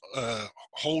main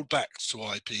holdbacks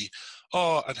to IP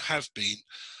are and have been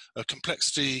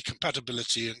complexity,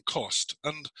 compatibility, and cost.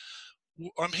 And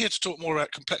I'm here to talk more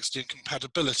about complexity and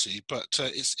compatibility, but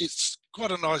it's quite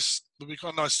a nice, would be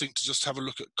quite a nice thing to just have a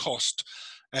look at cost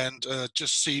and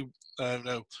just see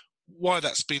why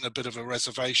that's been a bit of a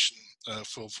reservation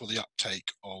for the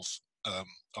uptake of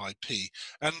IP.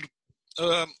 And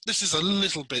this is a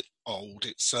little bit old.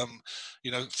 It's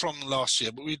from last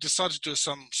year, but we decided to do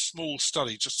some small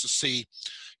study just to see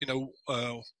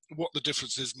what the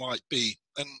differences might be.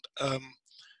 And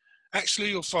actually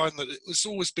you'll find that it's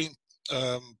always been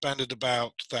bandied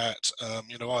about that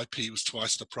IP was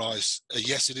twice the price.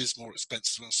 Yes, it is more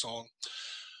expensive and so on.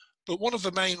 But one of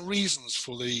the main reasons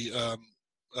for the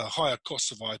higher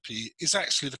cost of IP is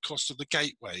actually the cost of the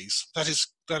gateways. That is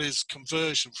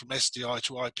conversion from SDI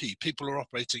to IP. People are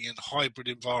operating in hybrid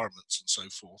environments and so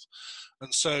forth.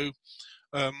 And so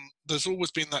there's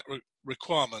always been that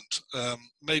requirement,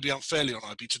 maybe unfairly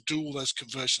on IP, to do all those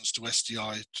conversions to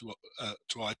SDI to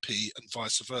IP and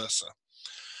vice versa.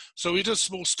 So we did a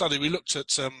small study. We looked at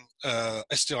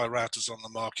SDI routers on the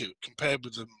market, compared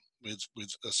with them with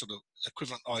sort of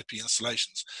equivalent IP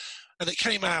installations, and it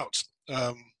came out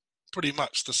pretty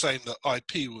much the same, that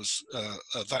IP was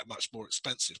that much more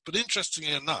expensive. But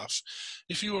interestingly enough,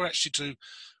 if you were actually to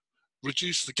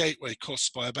reduce the gateway costs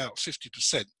by about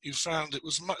 50%, you found it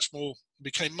was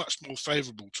became much more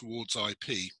favourable towards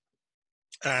IP.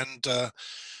 And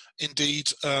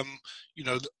indeed,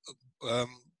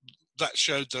 that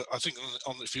showed that, I think,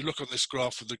 if you look on this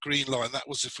graph with the green line, that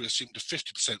was if we assumed a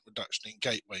 50% reduction in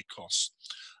gateway costs.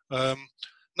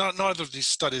 Neither of these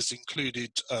studies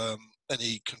included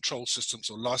any control systems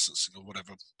or licensing or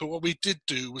whatever, but what we did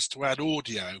do was to add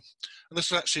audio, and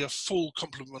this was actually a full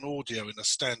complement audio in a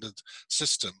standard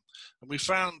system, and we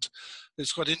found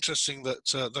it's quite interesting that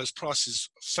those prices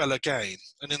fell again.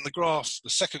 And in the graph, the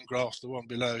second graph, the one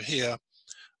below here,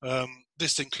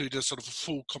 this included sort of a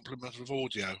full complement of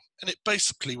audio, and it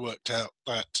basically worked out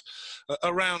that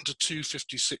around a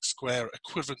 256 square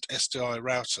equivalent SDI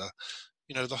router,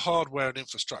 the hardware and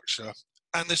infrastructure,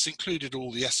 and this included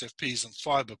all the SFPs and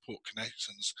fiber port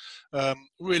connections,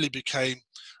 really became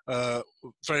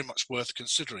very much worth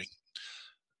considering.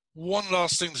 One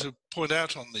last thing to point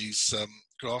out on these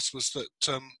graphs was that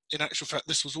in actual fact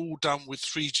this was all done with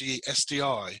 3G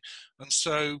SDI, and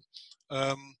so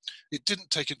it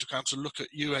didn't take into account to look at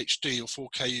UHD or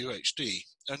 4K UHD.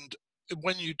 And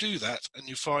when you do that and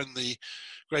you find the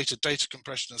greater data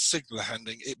compression and signal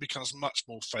handling, it becomes much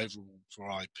more favorable for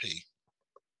IP.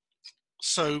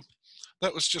 So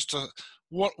that was just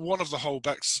one of the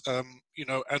holdbacks, and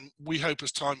we hope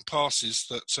as time passes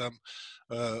that,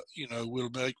 we'll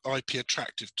make IP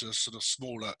attractive to sort of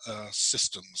smaller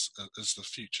systems as the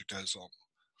future goes on.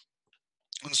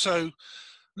 And so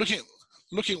looking at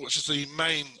which is the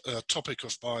main topic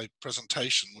of my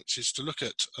presentation, which is to look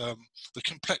at the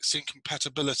complexity and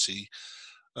compatibility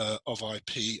of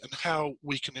IP and how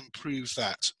we can improve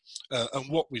that, and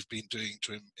what we've been doing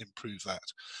to improve that.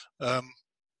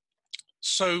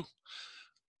 So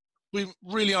we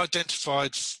really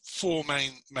identified four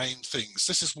main things.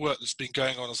 This is work that's been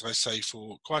going on, as I say,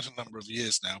 for quite a number of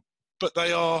years now, but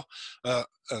they are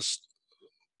as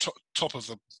top of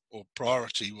the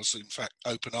priority was in fact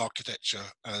open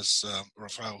architecture, as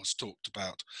Raphael has talked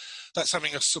about. That's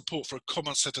having a support for a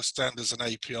common set of standards and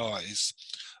APIs,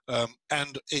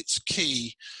 and it's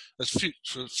key as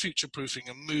future-proofing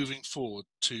and moving forward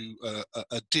to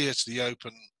adhere to the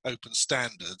open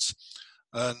standards,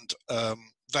 and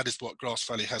that is what Grass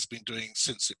Valley has been doing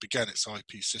since it began its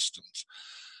IP systems.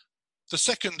 The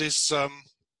second is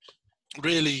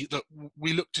really that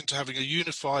we looked into having a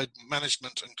unified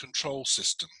management and control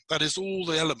system. That is all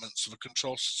the elements of a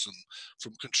control system,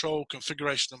 from control,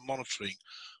 configuration and monitoring,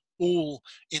 all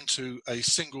into a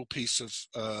single piece of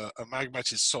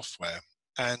amalgamated software.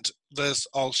 And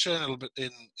I'll show a little bit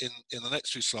in the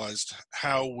next few slides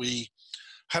how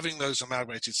having those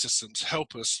amalgamated systems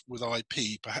help us with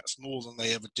IP, perhaps more than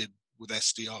they ever did with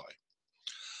SDI.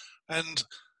 And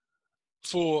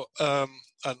for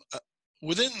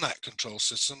within that control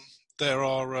system, there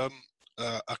are a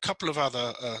couple of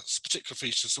other particular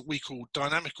features that we call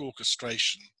dynamic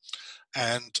orchestration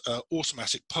and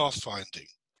automatic pathfinding.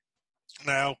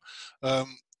 Now,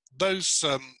 those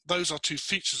are two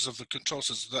features of the control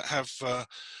system that have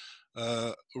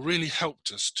really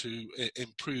helped us to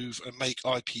improve and make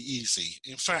IP easy.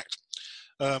 In fact,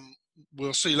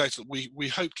 we'll see later that we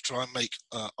hope to try and make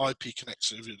IP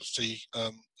connectivity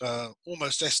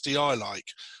almost SDI-like,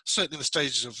 certainly in the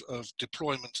stages of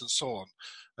deployment and so on.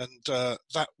 And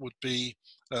that would be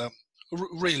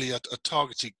really a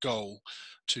targeted goal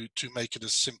to make it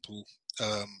as simple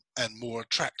and more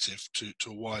attractive to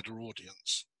a wider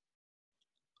audience.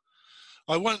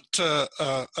 I won't,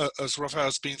 as Raphael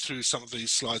has been through some of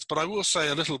these slides, but I will say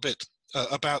a little bit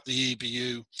about the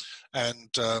EBU and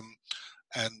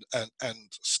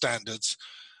standards.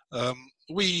 One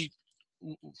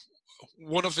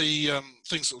of the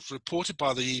things that was reported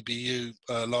by the EBU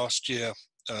last year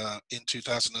in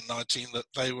 2019, that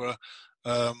they were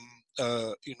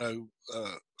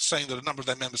saying that a number of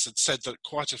their members had said that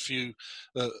quite a few,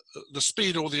 the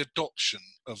speed or the adoption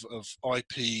of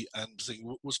IP and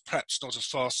thing was perhaps not as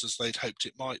fast as they'd hoped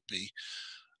it might be.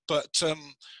 But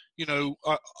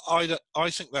I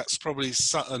think that's probably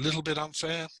a little bit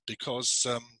unfair, because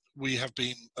we have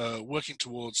been working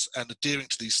towards and adhering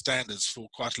to these standards for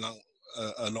quite a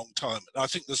long time. I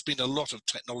think there's been a lot of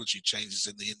technology changes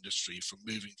in the industry, from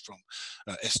moving from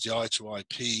SDI to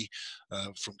IP,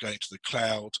 from going to the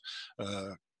cloud.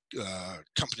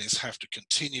 Companies have to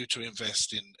continue to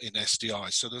invest in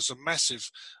SDI. So there's a massive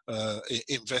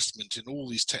investment in all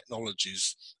these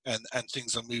technologies, and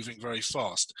things are moving very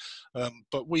fast.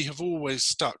 But we have always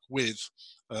stuck with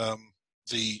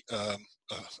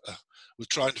we're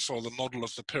trying to follow the model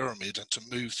of the pyramid and to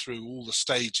move through all the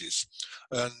stages.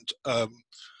 And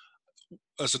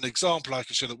as an example, I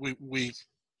can show that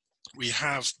we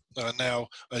have now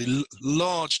a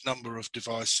large number of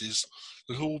devices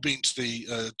that have all been to the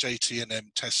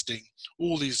JT&M testing.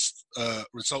 All these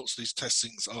results of these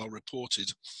testings are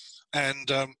reported. And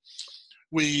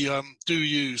we do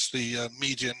use the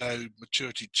media node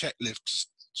maturity checklists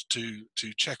to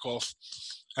check off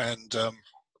and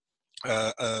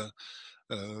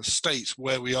state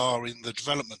where we are in the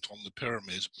development on the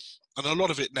pyramid. And a lot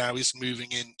of it now is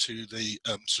moving into the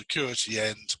security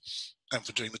end, and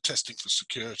for doing the testing for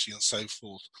security and so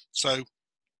forth. So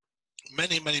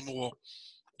many more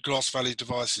Glass Valley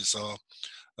devices are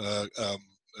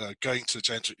going to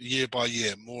change year by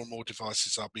year. More and more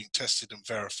devices are being tested and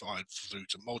verified through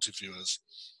to multi-viewers.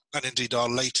 And indeed our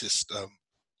latest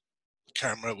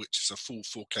camera, which is a full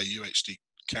 4K UHD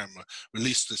camera,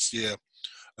 released this year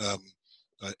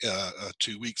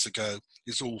 2 weeks ago,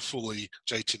 is all fully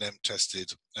JT&M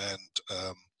tested and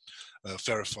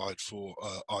verified for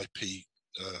IP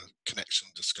connection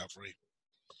discovery.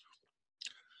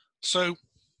 So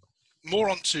more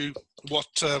on to what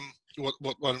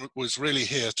was really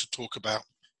here to talk about,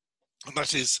 and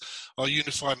that is our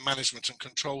unified management and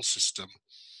control system.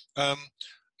 And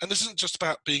this isn't just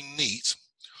about being neat.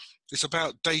 It's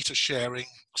about data sharing,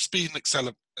 speed and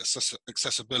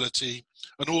accessibility,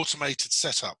 and automated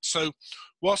setup. So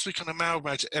whilst we can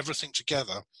amalgamate everything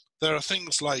together, there are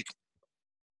things like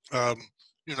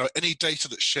any data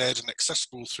that's shared and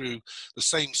accessible through the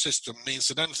same system means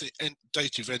that any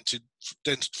data you've entered,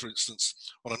 for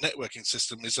instance, on a networking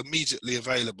system is immediately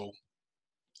available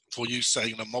for use,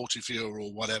 say, in a multi-viewer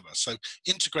or whatever. So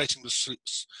integrating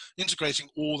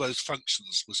all those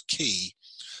functions was key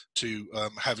to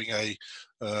having a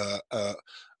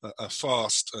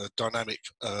fast, dynamic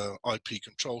IP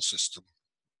control system.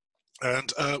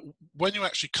 And when you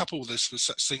actually couple this with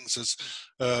such things as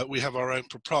we have our own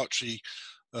proprietary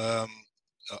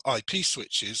IP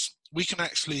switches, we can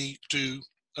actually do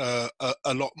a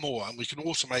lot more, and we can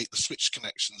automate the switch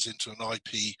connections into an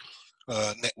IP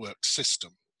network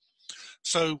system.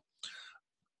 So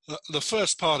the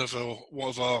first part of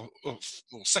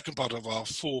second part of our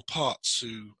 4 parts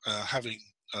to having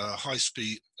high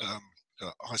speed,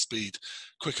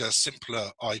 quicker,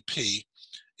 simpler IP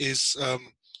is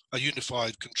a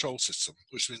unified control system,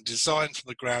 which has been designed from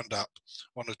the ground up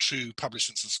on a true publish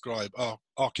and subscribe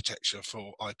architecture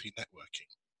for IP networking.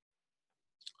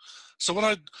 So what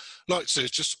I'd like to do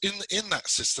is just in that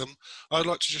system, I'd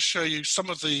like to just show you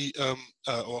some of the,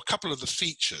 or a couple of the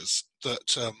features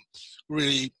that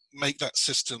really make that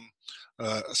system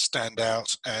stand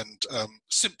out and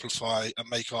simplify and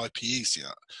make IP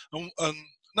easier. And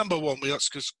number one, we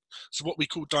ask is what we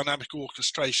call dynamic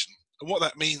orchestration. And what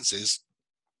that means is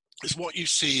what you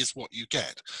see is what you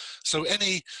get. So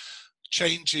any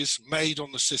changes made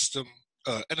on the system,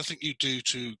 anything you do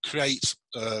to create,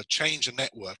 change a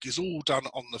network is all done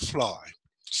on the fly.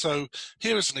 So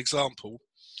here is an example.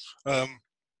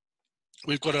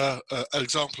 We've got an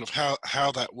example of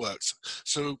how that works.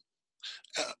 So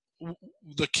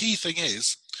the key thing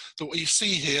is that what you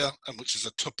see here, and which is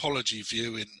a topology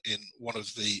view in one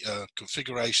of the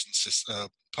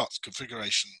parts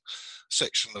configuration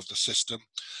section of the system.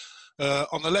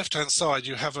 On the left-hand side,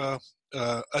 you have a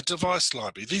device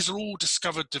library. These are all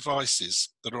discovered devices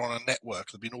that are on a network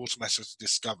that have been automatically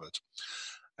discovered.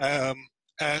 And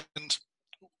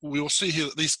we will see here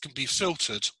that these can be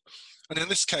filtered. And in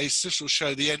this case, this will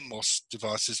show the NMOS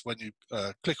devices when you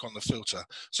click on the filter.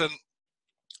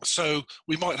 So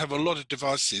we might have a lot of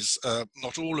devices,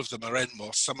 not all of them are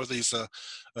NMOS, some of these are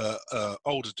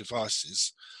older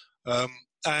devices.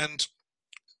 And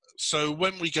so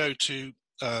when we go to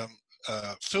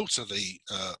filter the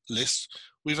list,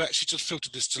 we've actually just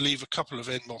filtered this to leave a couple of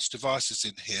NMOS devices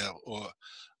in here,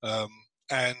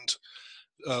 and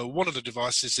one of the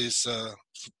devices is,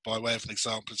 by way of an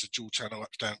example, is a dual channel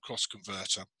up-down cross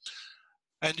converter.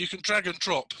 And you can drag and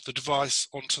drop the device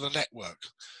onto the network.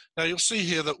 Now you'll see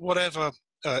here that whatever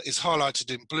is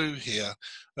highlighted in blue here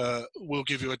will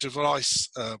give you a device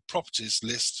properties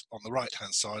list on the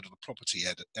right-hand side of the property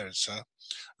editor.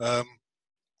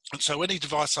 And so any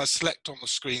device I select on the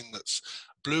screen that's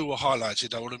blue or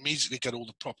highlighted, I will immediately get all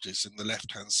the properties in the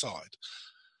left-hand side.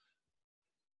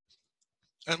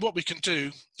 And what we can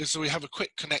do is we have a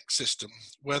quick connect system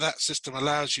where that system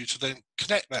allows you to then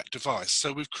connect that device.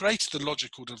 So we've created the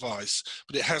logical device,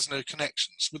 but it has no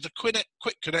connections. With the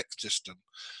quick connect system,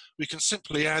 we can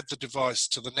simply add the device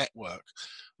to the network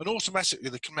and automatically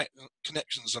the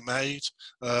connections are made.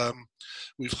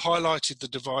 We've highlighted the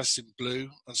device in blue,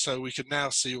 and so we can now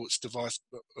see all its device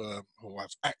or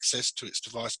have access to its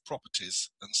device properties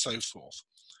and so forth.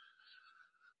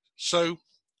 So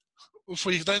if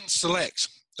we then select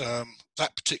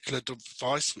that particular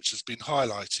device which has been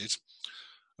highlighted,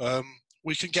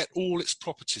 we can get all its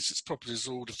properties. Its properties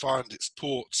are all defined, its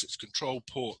ports, its control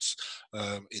ports,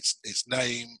 its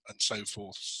name and so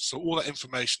forth. So all that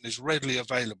information is readily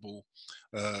available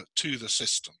to the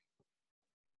system.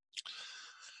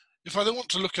 If I then want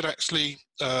to look at actually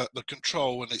the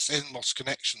control and its NMOS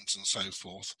connections and so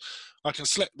forth, I can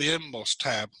select the NMOS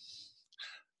tab,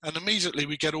 and immediately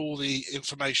we get all the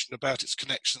information about its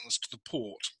connections to the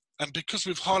port. And because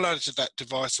we've highlighted that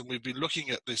device and we've been looking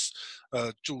at this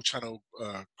dual channel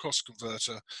cross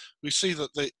converter, we see that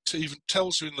it even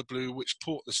tells you in the blue which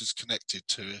port this is connected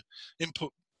to.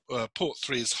 Input port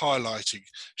 3 is highlighting,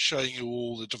 showing you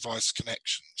all the device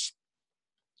connections.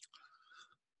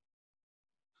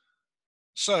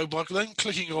 So by then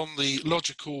clicking on the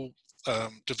logical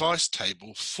device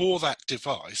table for that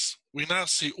device, we now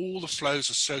see all the flows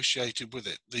associated with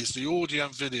it. These are the audio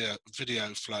and video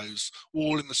flows,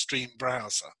 all in the stream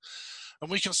browser. And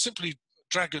we can simply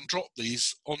drag and drop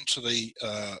these onto the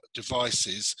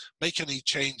devices, make any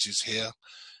changes here.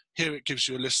 Here it gives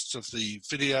you a list of the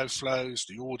video flows,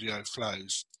 the audio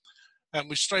flows, and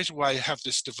we straight away have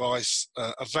this device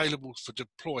available for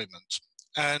deployment.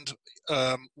 And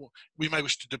we may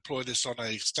wish to deploy this on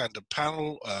a standard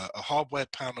panel, a hardware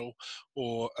panel,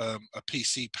 or a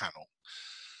PC panel.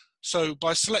 So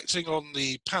by selecting on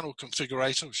the panel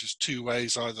configurator, which is two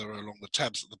ways, either along the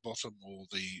tabs at the bottom or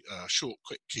the short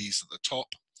quick keys at the top,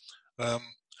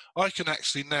 I can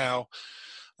actually now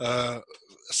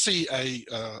see a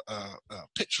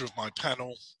picture of my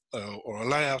panel or a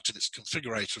layout in its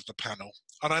configurator of the panel,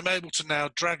 and I'm able to now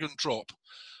drag and drop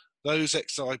those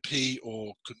XIP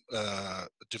or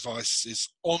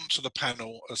devices onto the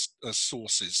panel as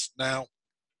sources. Now,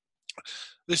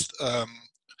 this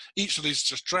each of these is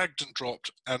just dragged and dropped,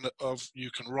 and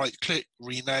you can right-click,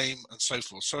 rename, and so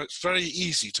forth. So it's very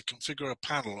easy to configure a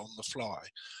panel on the fly.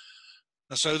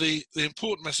 And so the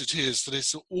important message here is that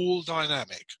it's all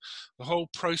dynamic. The whole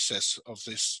process of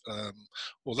this,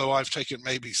 although I've taken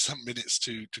maybe some minutes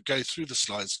to go through the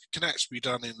slides, can actually be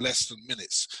done in less than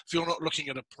minutes. If you're not looking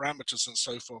at the parameters and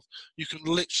so forth, you can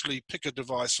literally pick a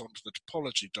device onto the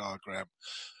topology diagram,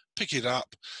 pick it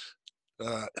up.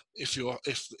 If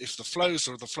the flows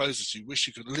are the flows as you wish,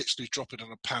 you can literally drop it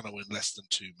on a panel in less than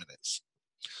 2 minutes.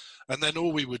 And then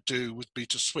all we would do would be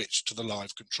to switch to the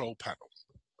live control panel.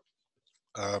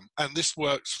 And this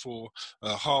works for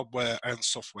hardware and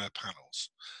software panels.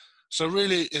 So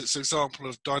really it's an example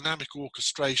of dynamic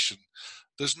orchestration.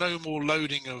 There's no more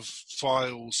loading of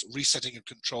files, resetting of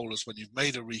controllers when you've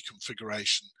made a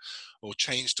reconfiguration or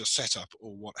changed a setup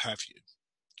or what have you.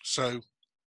 So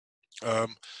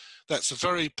that's a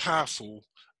very powerful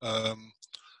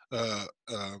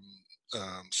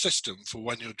system for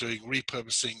when you're doing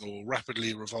repurposing or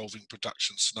rapidly revolving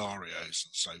production scenarios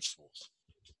and so forth.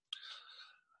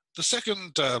 The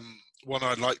second one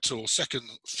I'd like to, or second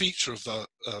feature of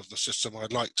the system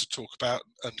I'd like to talk about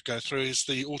and go through is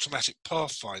the automatic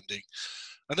pathfinding.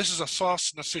 And this is a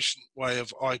fast and efficient way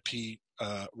of IP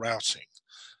routing.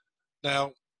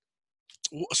 Now,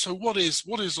 so what is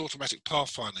automatic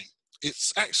pathfinding?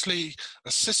 It's actually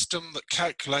a system that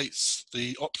calculates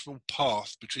the optimal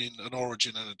path between an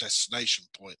origin and a destination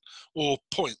point, or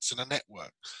points in a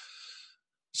network.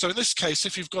 So in this case,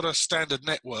 if you've got a standard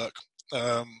network,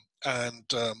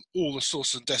 and all the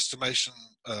source and destination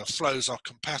flows are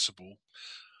compatible,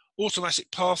 automatic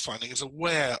pathfinding is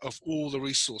aware of all the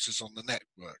resources on the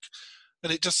network,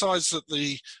 and it decides that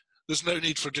there's no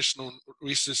need for additional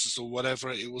resources or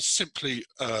whatever. It will simply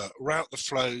route the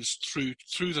flows through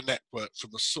the network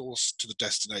from the source to the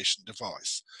destination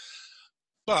device.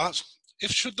 But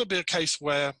should there be a case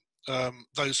where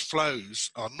those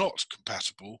flows are not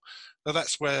compatible,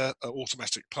 that's where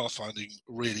automatic pathfinding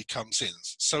really comes in.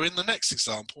 So in the next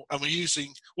example, and we're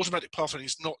using automatic pathfinding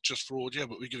is not just for audio,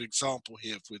 but we give an example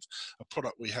here with a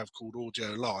product we have called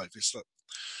Audio Live, is that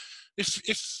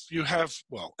if you have,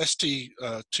 well,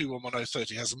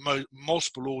 ST211030 has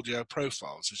multiple audio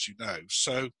profiles, as you know.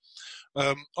 So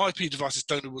IP devices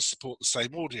don't always support the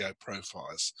same audio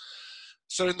profiles.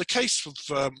 So in the case of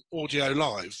Audio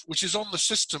Live, which is on the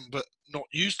system but not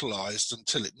utilized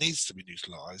until it needs to be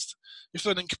utilized, if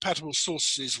an incompatible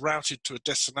source is routed to a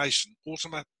destination,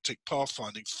 automatic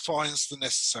pathfinding finds the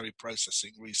necessary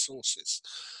processing resources.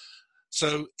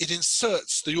 So it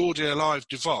inserts the Audio Live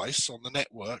device on the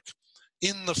network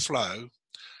in the flow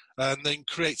and then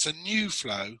creates a new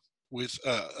flow with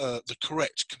the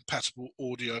correct compatible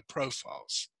audio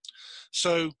profiles.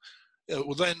 So it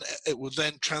will then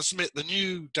transmit the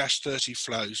new -30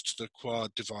 flows to the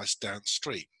acquired device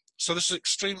downstream. So this is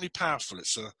extremely powerful.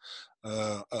 It's an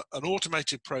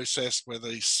automated process where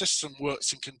the system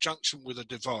works in conjunction with a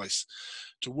device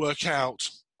to work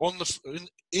out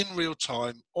in real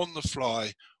time, on the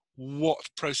fly,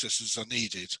 what processes are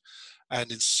needed,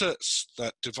 and inserts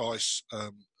that device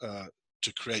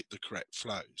to create the correct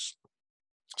flows.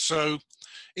 So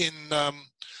in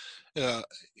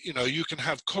you can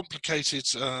have complicated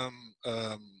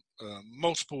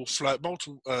multiple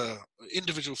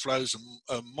individual flows and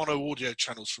mono audio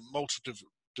channels from multiple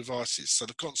devices. So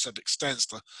the concept extends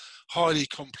to highly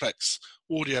complex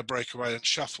audio breakaway and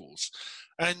shuffles.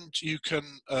 And you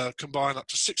can combine up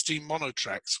to 16 mono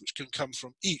tracks, which can come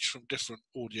from different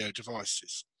audio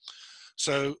devices.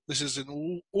 So this is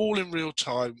all in real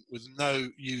time with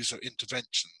no user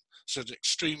intervention. So it's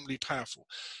extremely powerful.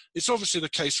 It's obviously the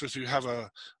case if you have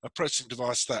a processing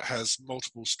device that has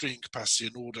multiple stream capacity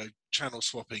and audio channel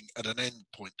swapping at an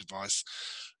endpoint device,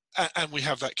 and we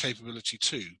have that capability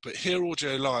too. But here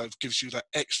Audio Live gives you that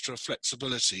extra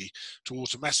flexibility to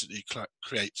automatically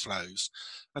create flows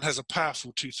and has a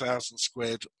powerful 2000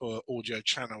 squared audio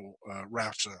channel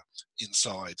router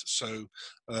inside. So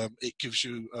it gives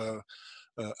you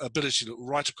ability to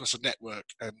right across a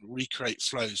network and recreate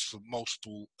flows for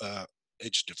multiple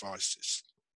edge devices.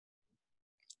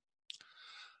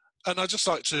 And I'd just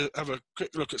like to have a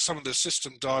quick look at some of the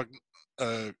system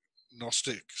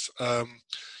diagnostics.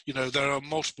 There are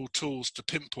multiple tools to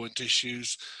pinpoint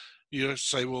issues. You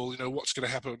say, well, what's going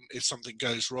to happen if something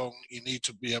goes wrong? You need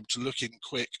to be able to look in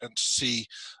quick and to see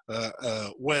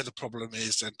where the problem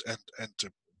is and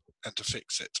to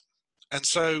fix it. And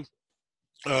so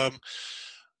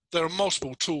there are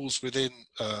multiple tools within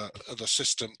the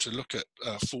system to look at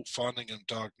fault finding and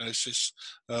diagnosis.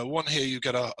 One here, you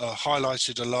get a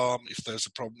highlighted alarm if there's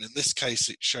a problem. In this case,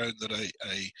 it's shown that a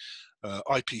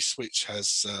IP switch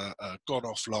has gone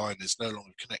offline, is no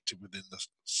longer connected within the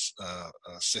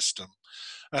system.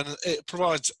 And it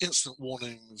provides instant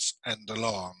warnings and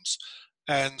alarms.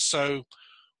 And so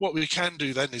what we can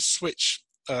do then is switch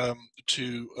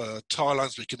to tile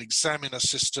lines. We can examine a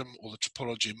system or the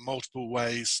topology in multiple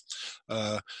ways.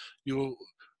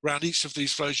 Around each of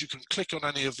these flows, you can click on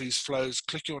any of these flows,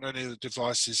 click on any of the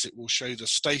devices. It will show you the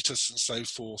status and so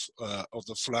forth of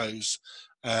the flows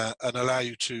and allow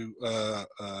you to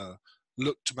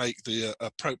look to make the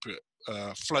appropriate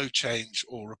flow change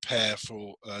or repair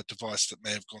for a device that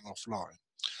may have gone offline.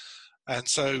 And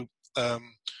so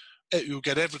you'll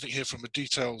get everything here from a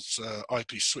detailed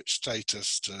IP switch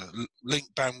status to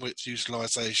link bandwidth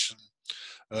utilization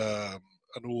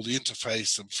and all the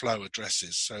interface and flow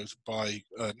addresses. So by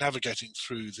navigating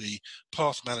through the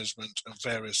path management and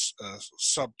various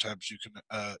sub-tabs, you can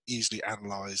easily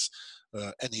analyze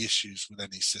any issues with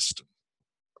any system.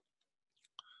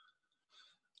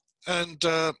 And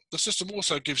the system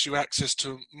also gives you access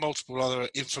to multiple other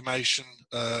information.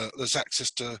 There's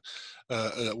access to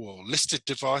listed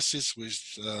devices with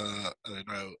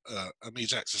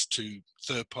immediate access to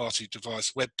third-party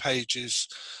device web pages.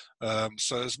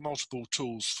 So there's multiple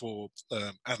tools for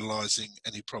analysing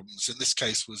any problems. In this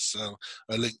case was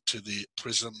a link to the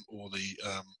PRISM or the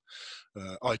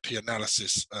IP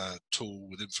analysis tool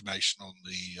with information on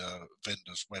the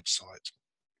vendor's website.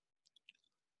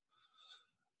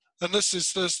 And there's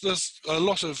a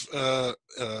lot of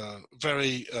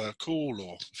very cool,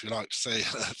 or if you like to say,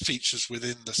 features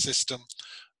within the system.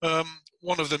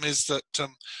 One of them is that,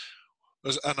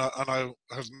 and I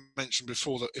have mentioned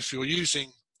before, that if you're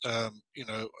using, the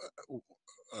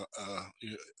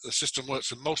system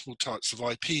works with multiple types of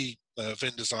IP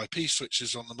vendors' IP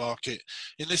switches on the market.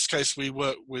 In this case, we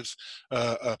work with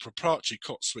a proprietary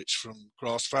COT switch from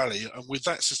Grass Valley, and with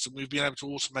that system, we've been able to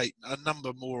automate a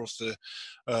number more of the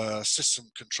system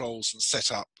controls and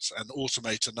setups, and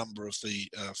automate a number of the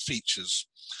features.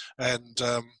 And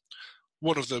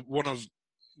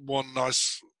one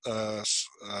nice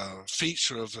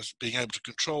feature of us being able to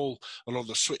control a lot of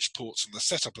the switch ports and the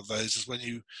setup of those is when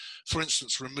you, for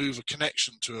instance, remove a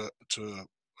connection to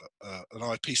an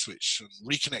IP switch and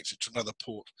reconnect it to another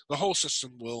port, the whole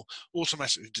system will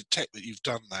automatically detect that you've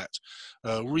done that,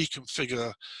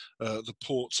 reconfigure the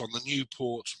ports on the new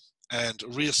port, and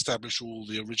re-establish all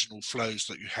the original flows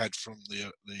that you had from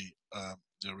the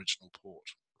original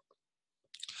port.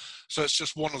 So it's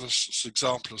just one of the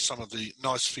examples of some of the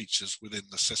nice features within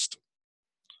the system.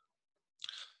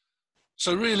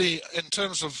 So really, in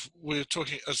terms of, we're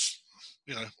talking as,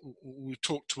 you know, we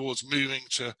talk towards moving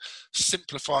to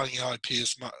simplifying IP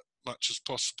as much as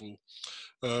possible.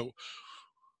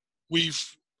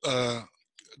 We've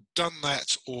done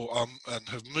that, and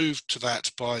have moved to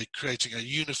that by creating a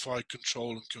unified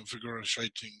control and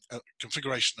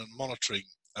configuration and monitoring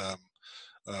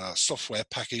software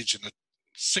package in a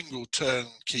single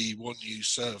turnkey one-use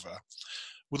server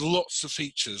with lots of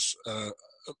features,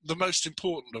 the most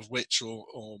important of which,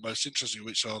 or most interesting of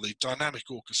which, are the dynamic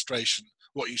orchestration.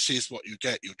 What you see is what you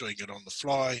get. You're doing it on the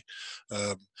fly.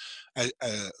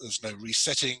 There's no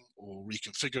resetting or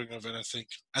reconfiguring of anything,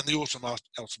 and the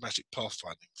automatic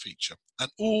pathfinding feature.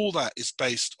 And all that is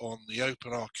based on the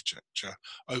open architecture,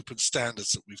 open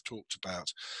standards that we've talked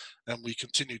about, and we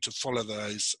continue to follow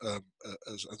those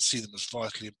and see them as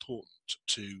vitally important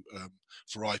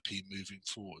for IP moving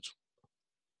forward.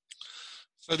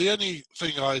 So the only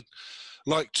thing I'd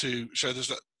like to show is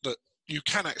that you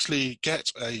can actually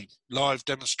get a live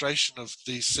demonstration of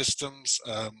these systems.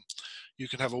 You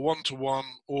can have a one-to-one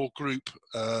or group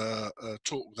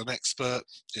talk with an expert.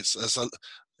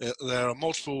 There are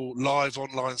multiple live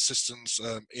online systems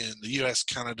in the US,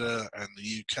 Canada, and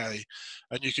the UK,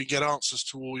 and you can get answers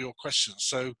to all your questions.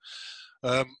 So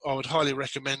I would highly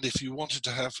recommend, if you wanted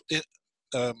to have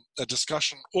a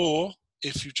discussion, or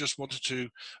if you just wanted to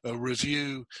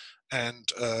review and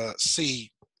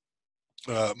see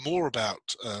more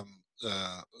about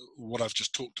what I've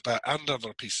just talked about and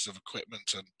other pieces of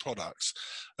equipment and products,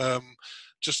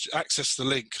 just access the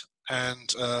link,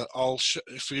 and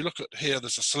if you look at here,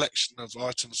 there's a selection of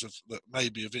items that may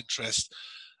be of interest.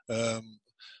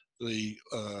 The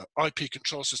IP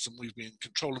control system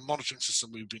control and monitoring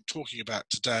system we've been talking about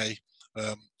today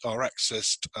are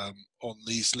accessed on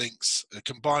these links,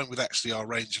 combined with actually our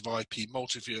range of IP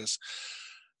multi-viewers.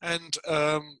 And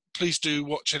please do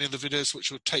watch any of the videos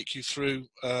which will take you through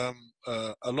a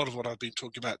lot of what I've been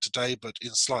talking about today, but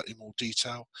in slightly more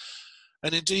detail.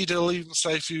 And indeed, I'll even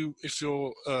say, if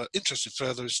you're interested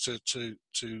further, is to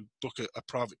book a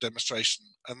private demonstration,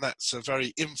 and that's a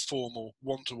very informal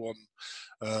one-to-one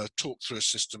talk through a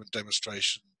system and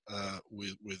demonstration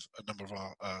with a number of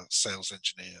our sales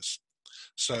engineers.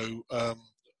 So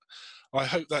I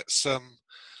hope that's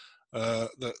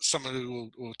that somebody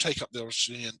will take up the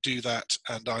opportunity and do that.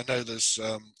 And I know there's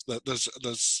a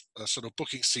sort of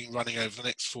booking scene running over the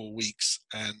next 4 weeks,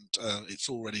 and it's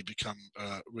already become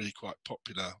really quite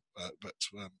popular. But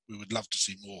we would love to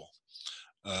see more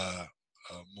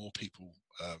people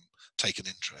take an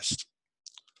interest.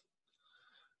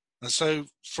 And so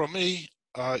from me,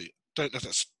 I don't know if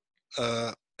that's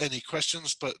any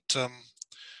questions, but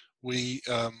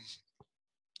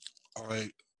I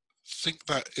think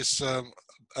that is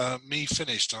me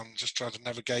finished. I'm just trying to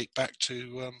navigate back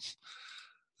to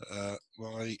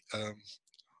my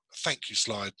thank you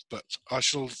slide, but I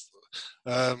shall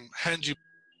hand you.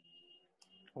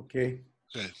 Okay.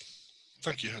 Okay.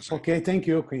 Thank you, Jose. Okay, thank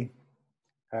you, Queen.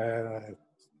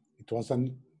 It was a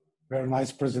very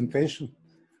nice presentation.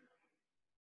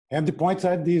 And the points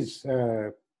are these: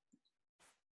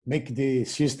 make the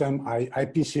system,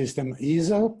 IP system,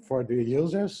 easier for the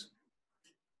users,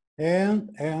 and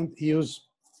use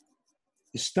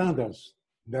standards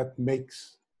that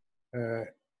makes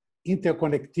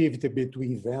interconnectivity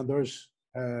between vendors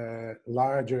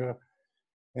larger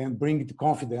and bring the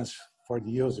confidence for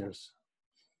the users.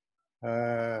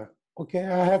 Okay,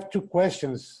 I have 2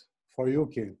 questions for you,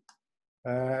 Kim,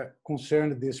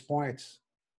 concerning these points.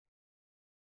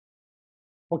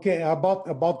 Okay,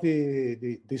 about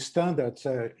the standards,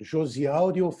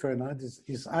 Josiaudio Fernandes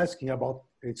is asking about,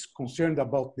 it's concerned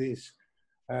about this.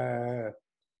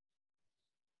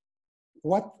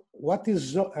 What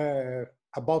is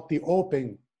about the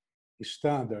open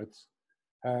standards?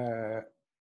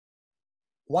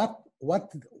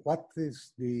 what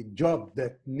is the job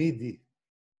that needed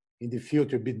in the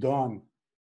future be done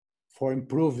for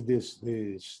improve this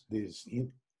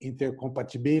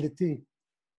intercompatibility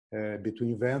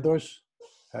between vendors?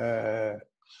 And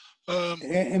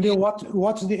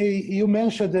what's the, you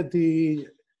mentioned that the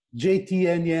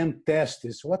JTNM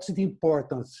tests. What's the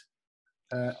importance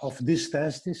of these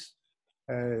tests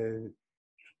to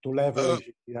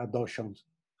leverage the adoption?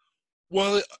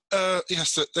 Well,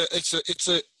 yes,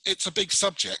 it's a big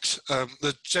subject.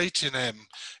 The JTNM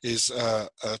is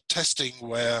testing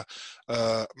where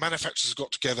manufacturers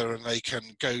got together and they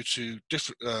can go to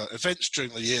different events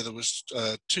during the year. There was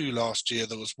 2 last year.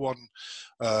 There was one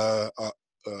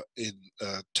in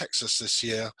Texas this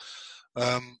year,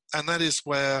 and that is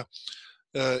where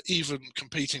even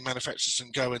competing manufacturers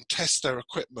can go and test their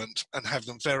equipment and have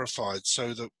them verified,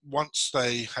 so that once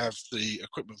they have the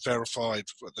equipment verified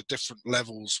at the different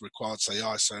levels required, say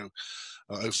ISO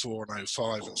 04 and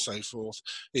 05 and so forth,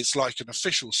 it's like an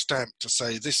official stamp to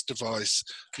say this device,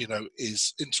 you know,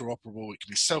 is interoperable. It can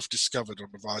be self-discovered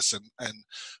on device, and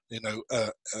you know,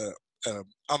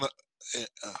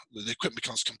 the equipment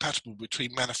becomes compatible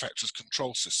between manufacturers'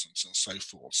 control systems and so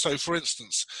forth. So, for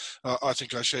instance, I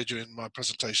think I showed you in my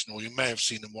presentation, or you may have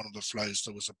seen in one of the flows,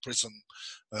 there was a Prism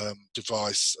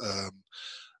device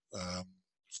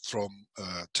from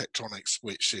Tektronix,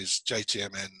 which is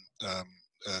JTMN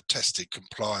tested,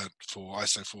 compliant for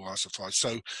ISO 4, ISO 5.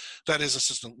 So that is a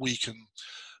system we can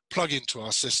plug into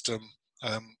our system.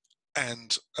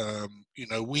 And you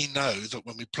know, we know that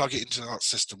when we plug it into that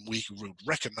system, we will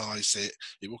recognize it.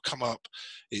 It will come up.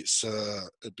 It'll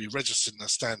be registered in a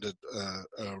standard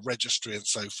registry and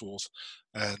so forth,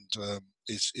 and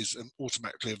is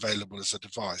automatically available as a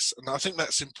device. And I think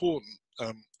that's important.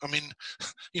 I mean,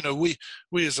 you know, we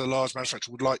as a large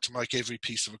manufacturer would like to make every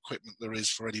piece of equipment there is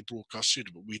for any broadcast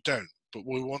studio, but we don't. But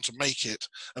we want to make it,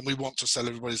 and we want to sell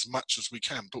everybody as much as we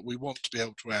can, but we want to be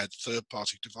able to add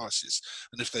third-party devices.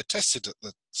 And if they're tested at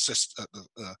the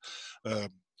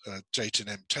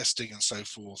JTNM testing and so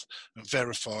forth, and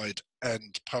verified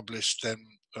and published, then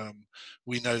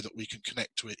we know that we can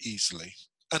connect to it easily.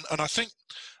 And I think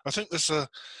there's people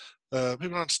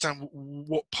don't understand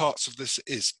what parts of this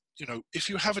is. You know, if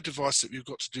you have a device that you've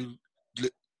got to do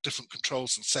different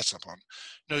controls and setup on,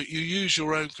 you know, you use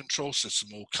your own control system,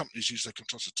 or companies use their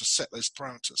control system to set those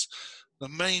parameters. The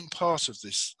main part of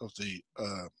this, of the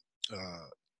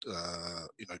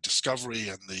you know, discovery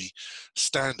and the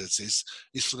standards is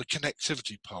for the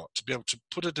connectivity part, to be able to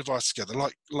put a device together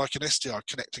like an SDI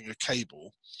connecting a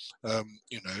cable.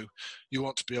 You know, you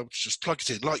want to be able to just plug it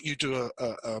in like you do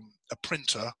a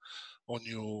printer on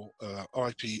your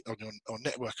IP, on your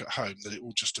network at home, that it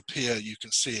will just appear, you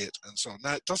can see it, and so on.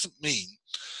 Now, it doesn't mean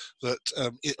that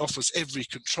it offers every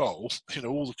control, you know,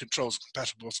 all the controls are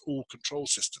compatible with all control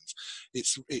systems.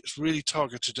 It's really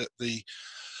targeted at the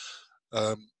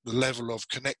level of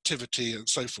connectivity and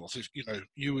so forth. If, you know,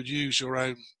 you would use your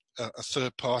own a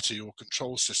third party or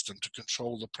control system to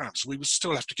control the parameters, we would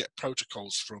still have to get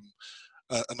protocols from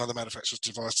another manufacturer's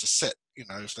device to set. You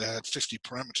know, if they had 50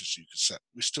 parameters you could set,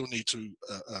 we still need to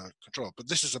control. But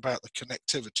this is about the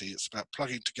connectivity. It's about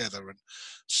plugging together and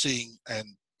seeing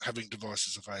and having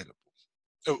devices available.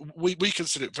 We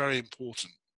consider it very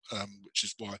important, which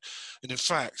is why, and in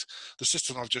fact, the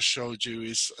system I've just showed you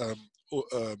is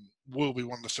will be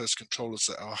one of the first controllers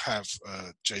that will have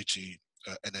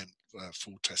JTNM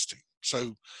full testing.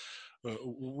 So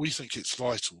we think it's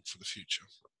vital for the future.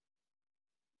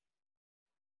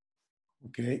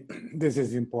 Okay, this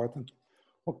is important.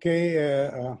 Okay,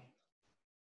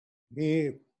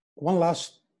 the one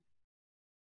last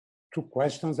 2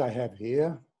 questions I have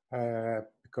here,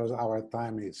 because our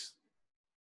time is.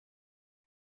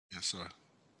 Yes, sir.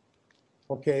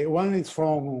 Okay, one is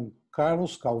from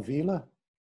Carlos Calvila.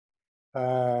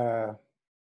 I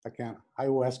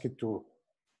will ask it to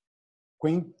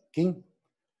Kim.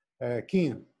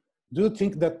 Kim, do you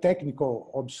think that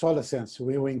technical obsolescence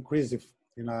will increase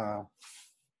in a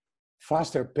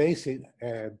faster pace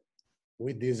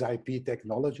with this IP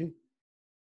technology?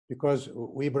 Because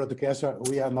we broadcasters,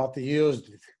 we are not used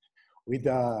with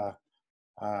a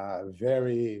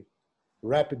very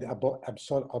rapid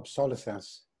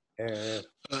obsolescence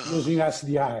using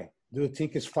SDI. Do you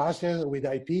think it's faster with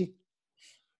IP?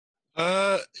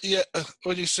 Yeah,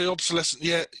 when you say obsolescent,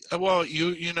 yeah, well,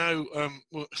 you know,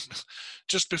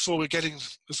 just before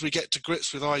as we get to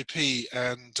grips with IP,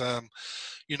 and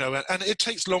you know, and it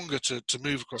takes longer to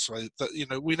move across the way that, you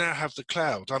know, we now have the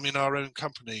cloud. I mean, our own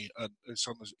company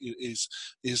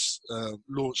is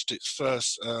launched its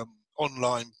first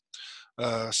online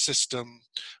system,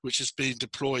 which is being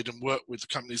deployed and worked with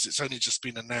companies. It's only just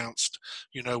been announced,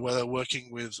 where they're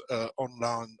working with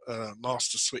online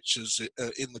master switches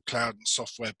in the cloud and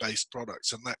software-based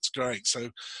products, and that's growing.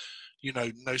 So,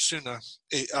 no sooner,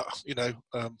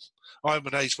 I'm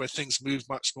an age where things move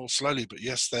much more slowly, but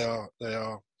yes, they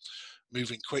are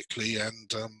moving quickly,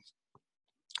 and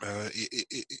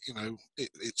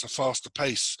it's a faster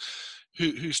pace.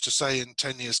 Who's to say in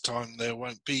 10 years' time there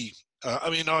won't be?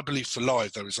 I believe for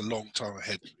live there is a long time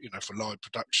ahead, for live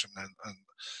production and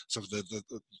sort of the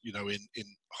in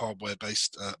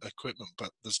hardware-based equipment.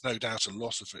 But there's no doubt a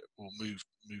lot of it will move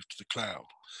to the cloud.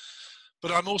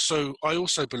 But I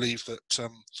also believe that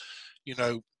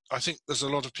I think there's a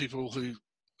lot of people who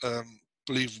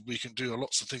believe we can do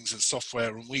lots of things in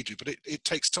software, and we do, but it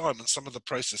takes time, and some of the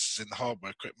processes in the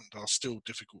hardware equipment are still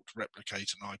difficult to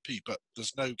replicate in IP, but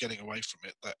there's no getting away from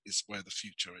it. That is where the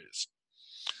future is.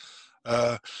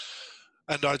 And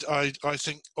I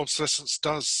think obsolescence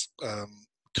does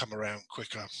come around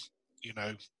quicker,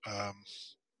 I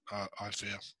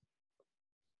fear.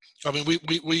 I mean,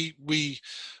 we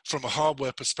from a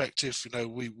hardware perspective,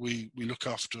 we look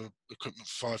after equipment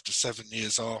 5 to 7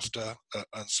 years after,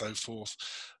 and so forth.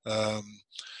 And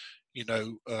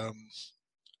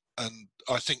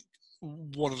I think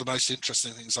one of the most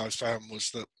interesting things I found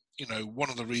was that, one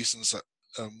of the reasons that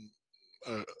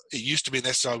it used to be in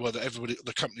the SI world that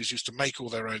the companies used to make all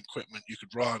their own equipment. You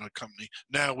could rely on a company.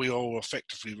 Now we are all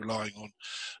effectively relying on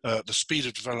the speed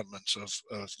of development of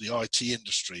the IT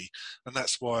industry, and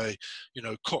that's why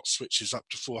COT switches up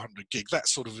to 400 gig. That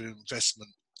sort of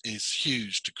investment is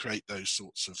huge to create those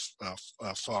sorts of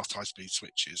fast high-speed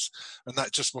switches, and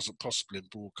that just wasn't possible in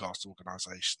broadcast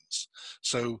organisations.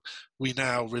 So we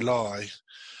now rely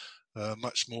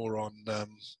much more on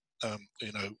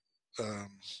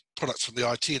products from the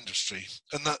IT industry,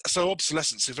 and so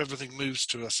obsolescence, if everything moves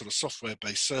to a sort of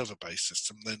software-based, server-based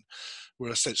system, then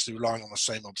we're essentially relying on the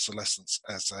same obsolescence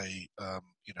as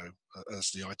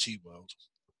as the IT world.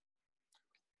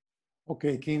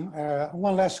 Okay, Kim.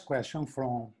 One last question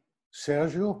from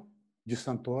Sergio de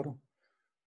Santoro.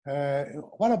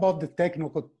 What about the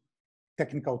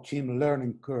technical team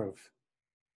learning curve?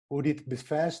 Would it be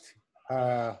fast?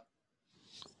 I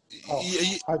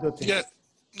don't think. Yeah.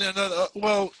 No.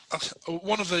 Well,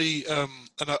 one of the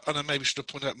and I maybe should have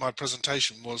pointed out in my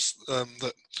presentation was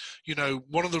that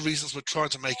one of the reasons we're trying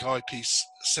to make IP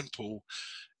simple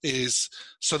is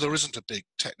so there isn't a big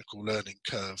technical learning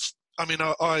curve. I mean,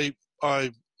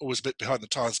 I was a bit behind the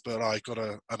times, but I got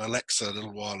an Alexa a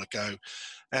little while ago,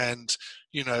 and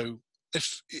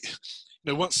if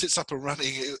once it's up and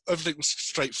running, everything was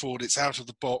straightforward. It's out of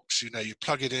the box. You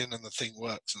plug it in and the thing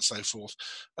works, and so forth.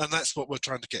 And that's what we're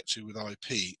trying to get to with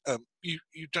IP.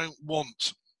 You don't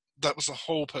want. That was the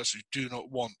whole person. You do not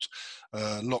want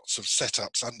lots of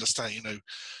setups. Understand?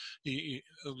 The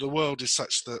world is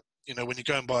such that when you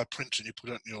go and buy a printer and you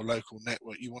put it on your local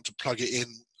network, you want to plug it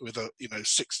in with a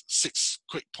six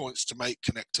quick points to make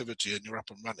connectivity, and you're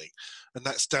up and running. And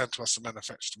that's down to us, the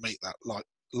manufacturer, to make that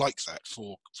like that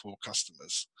for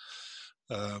customers.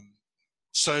 I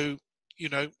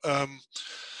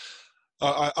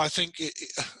think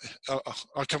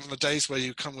I come from the days where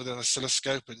you come with an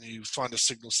oscilloscope and you find a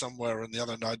signal somewhere and the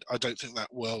other, and I don't think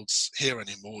that world's here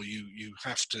anymore. You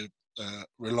have to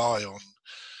rely on,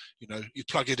 you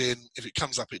plug it in. If it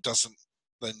comes up, it doesn't,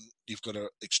 then you've got to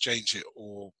exchange it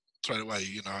or throw it away.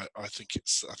 I think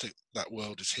that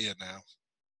world is here now,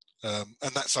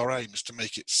 and that's our aim, is to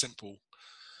make it simple.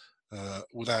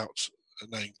 Without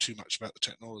knowing too much about the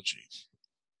technology.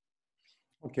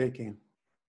 Okay, Kim.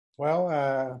 Well,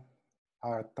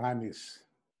 our time is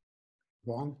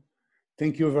gone.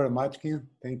 Thank you very much, Kim.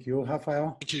 Thank you,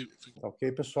 Raphael. Thank you.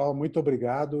 Ok, pessoal, muito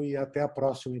obrigado e até a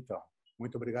próxima, então.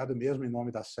 Muito obrigado mesmo em nome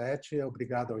da SET.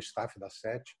 Obrigado ao staff da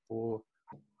SET por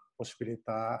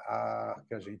possibilitar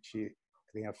que a gente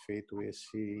tenha feito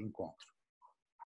esse encontro.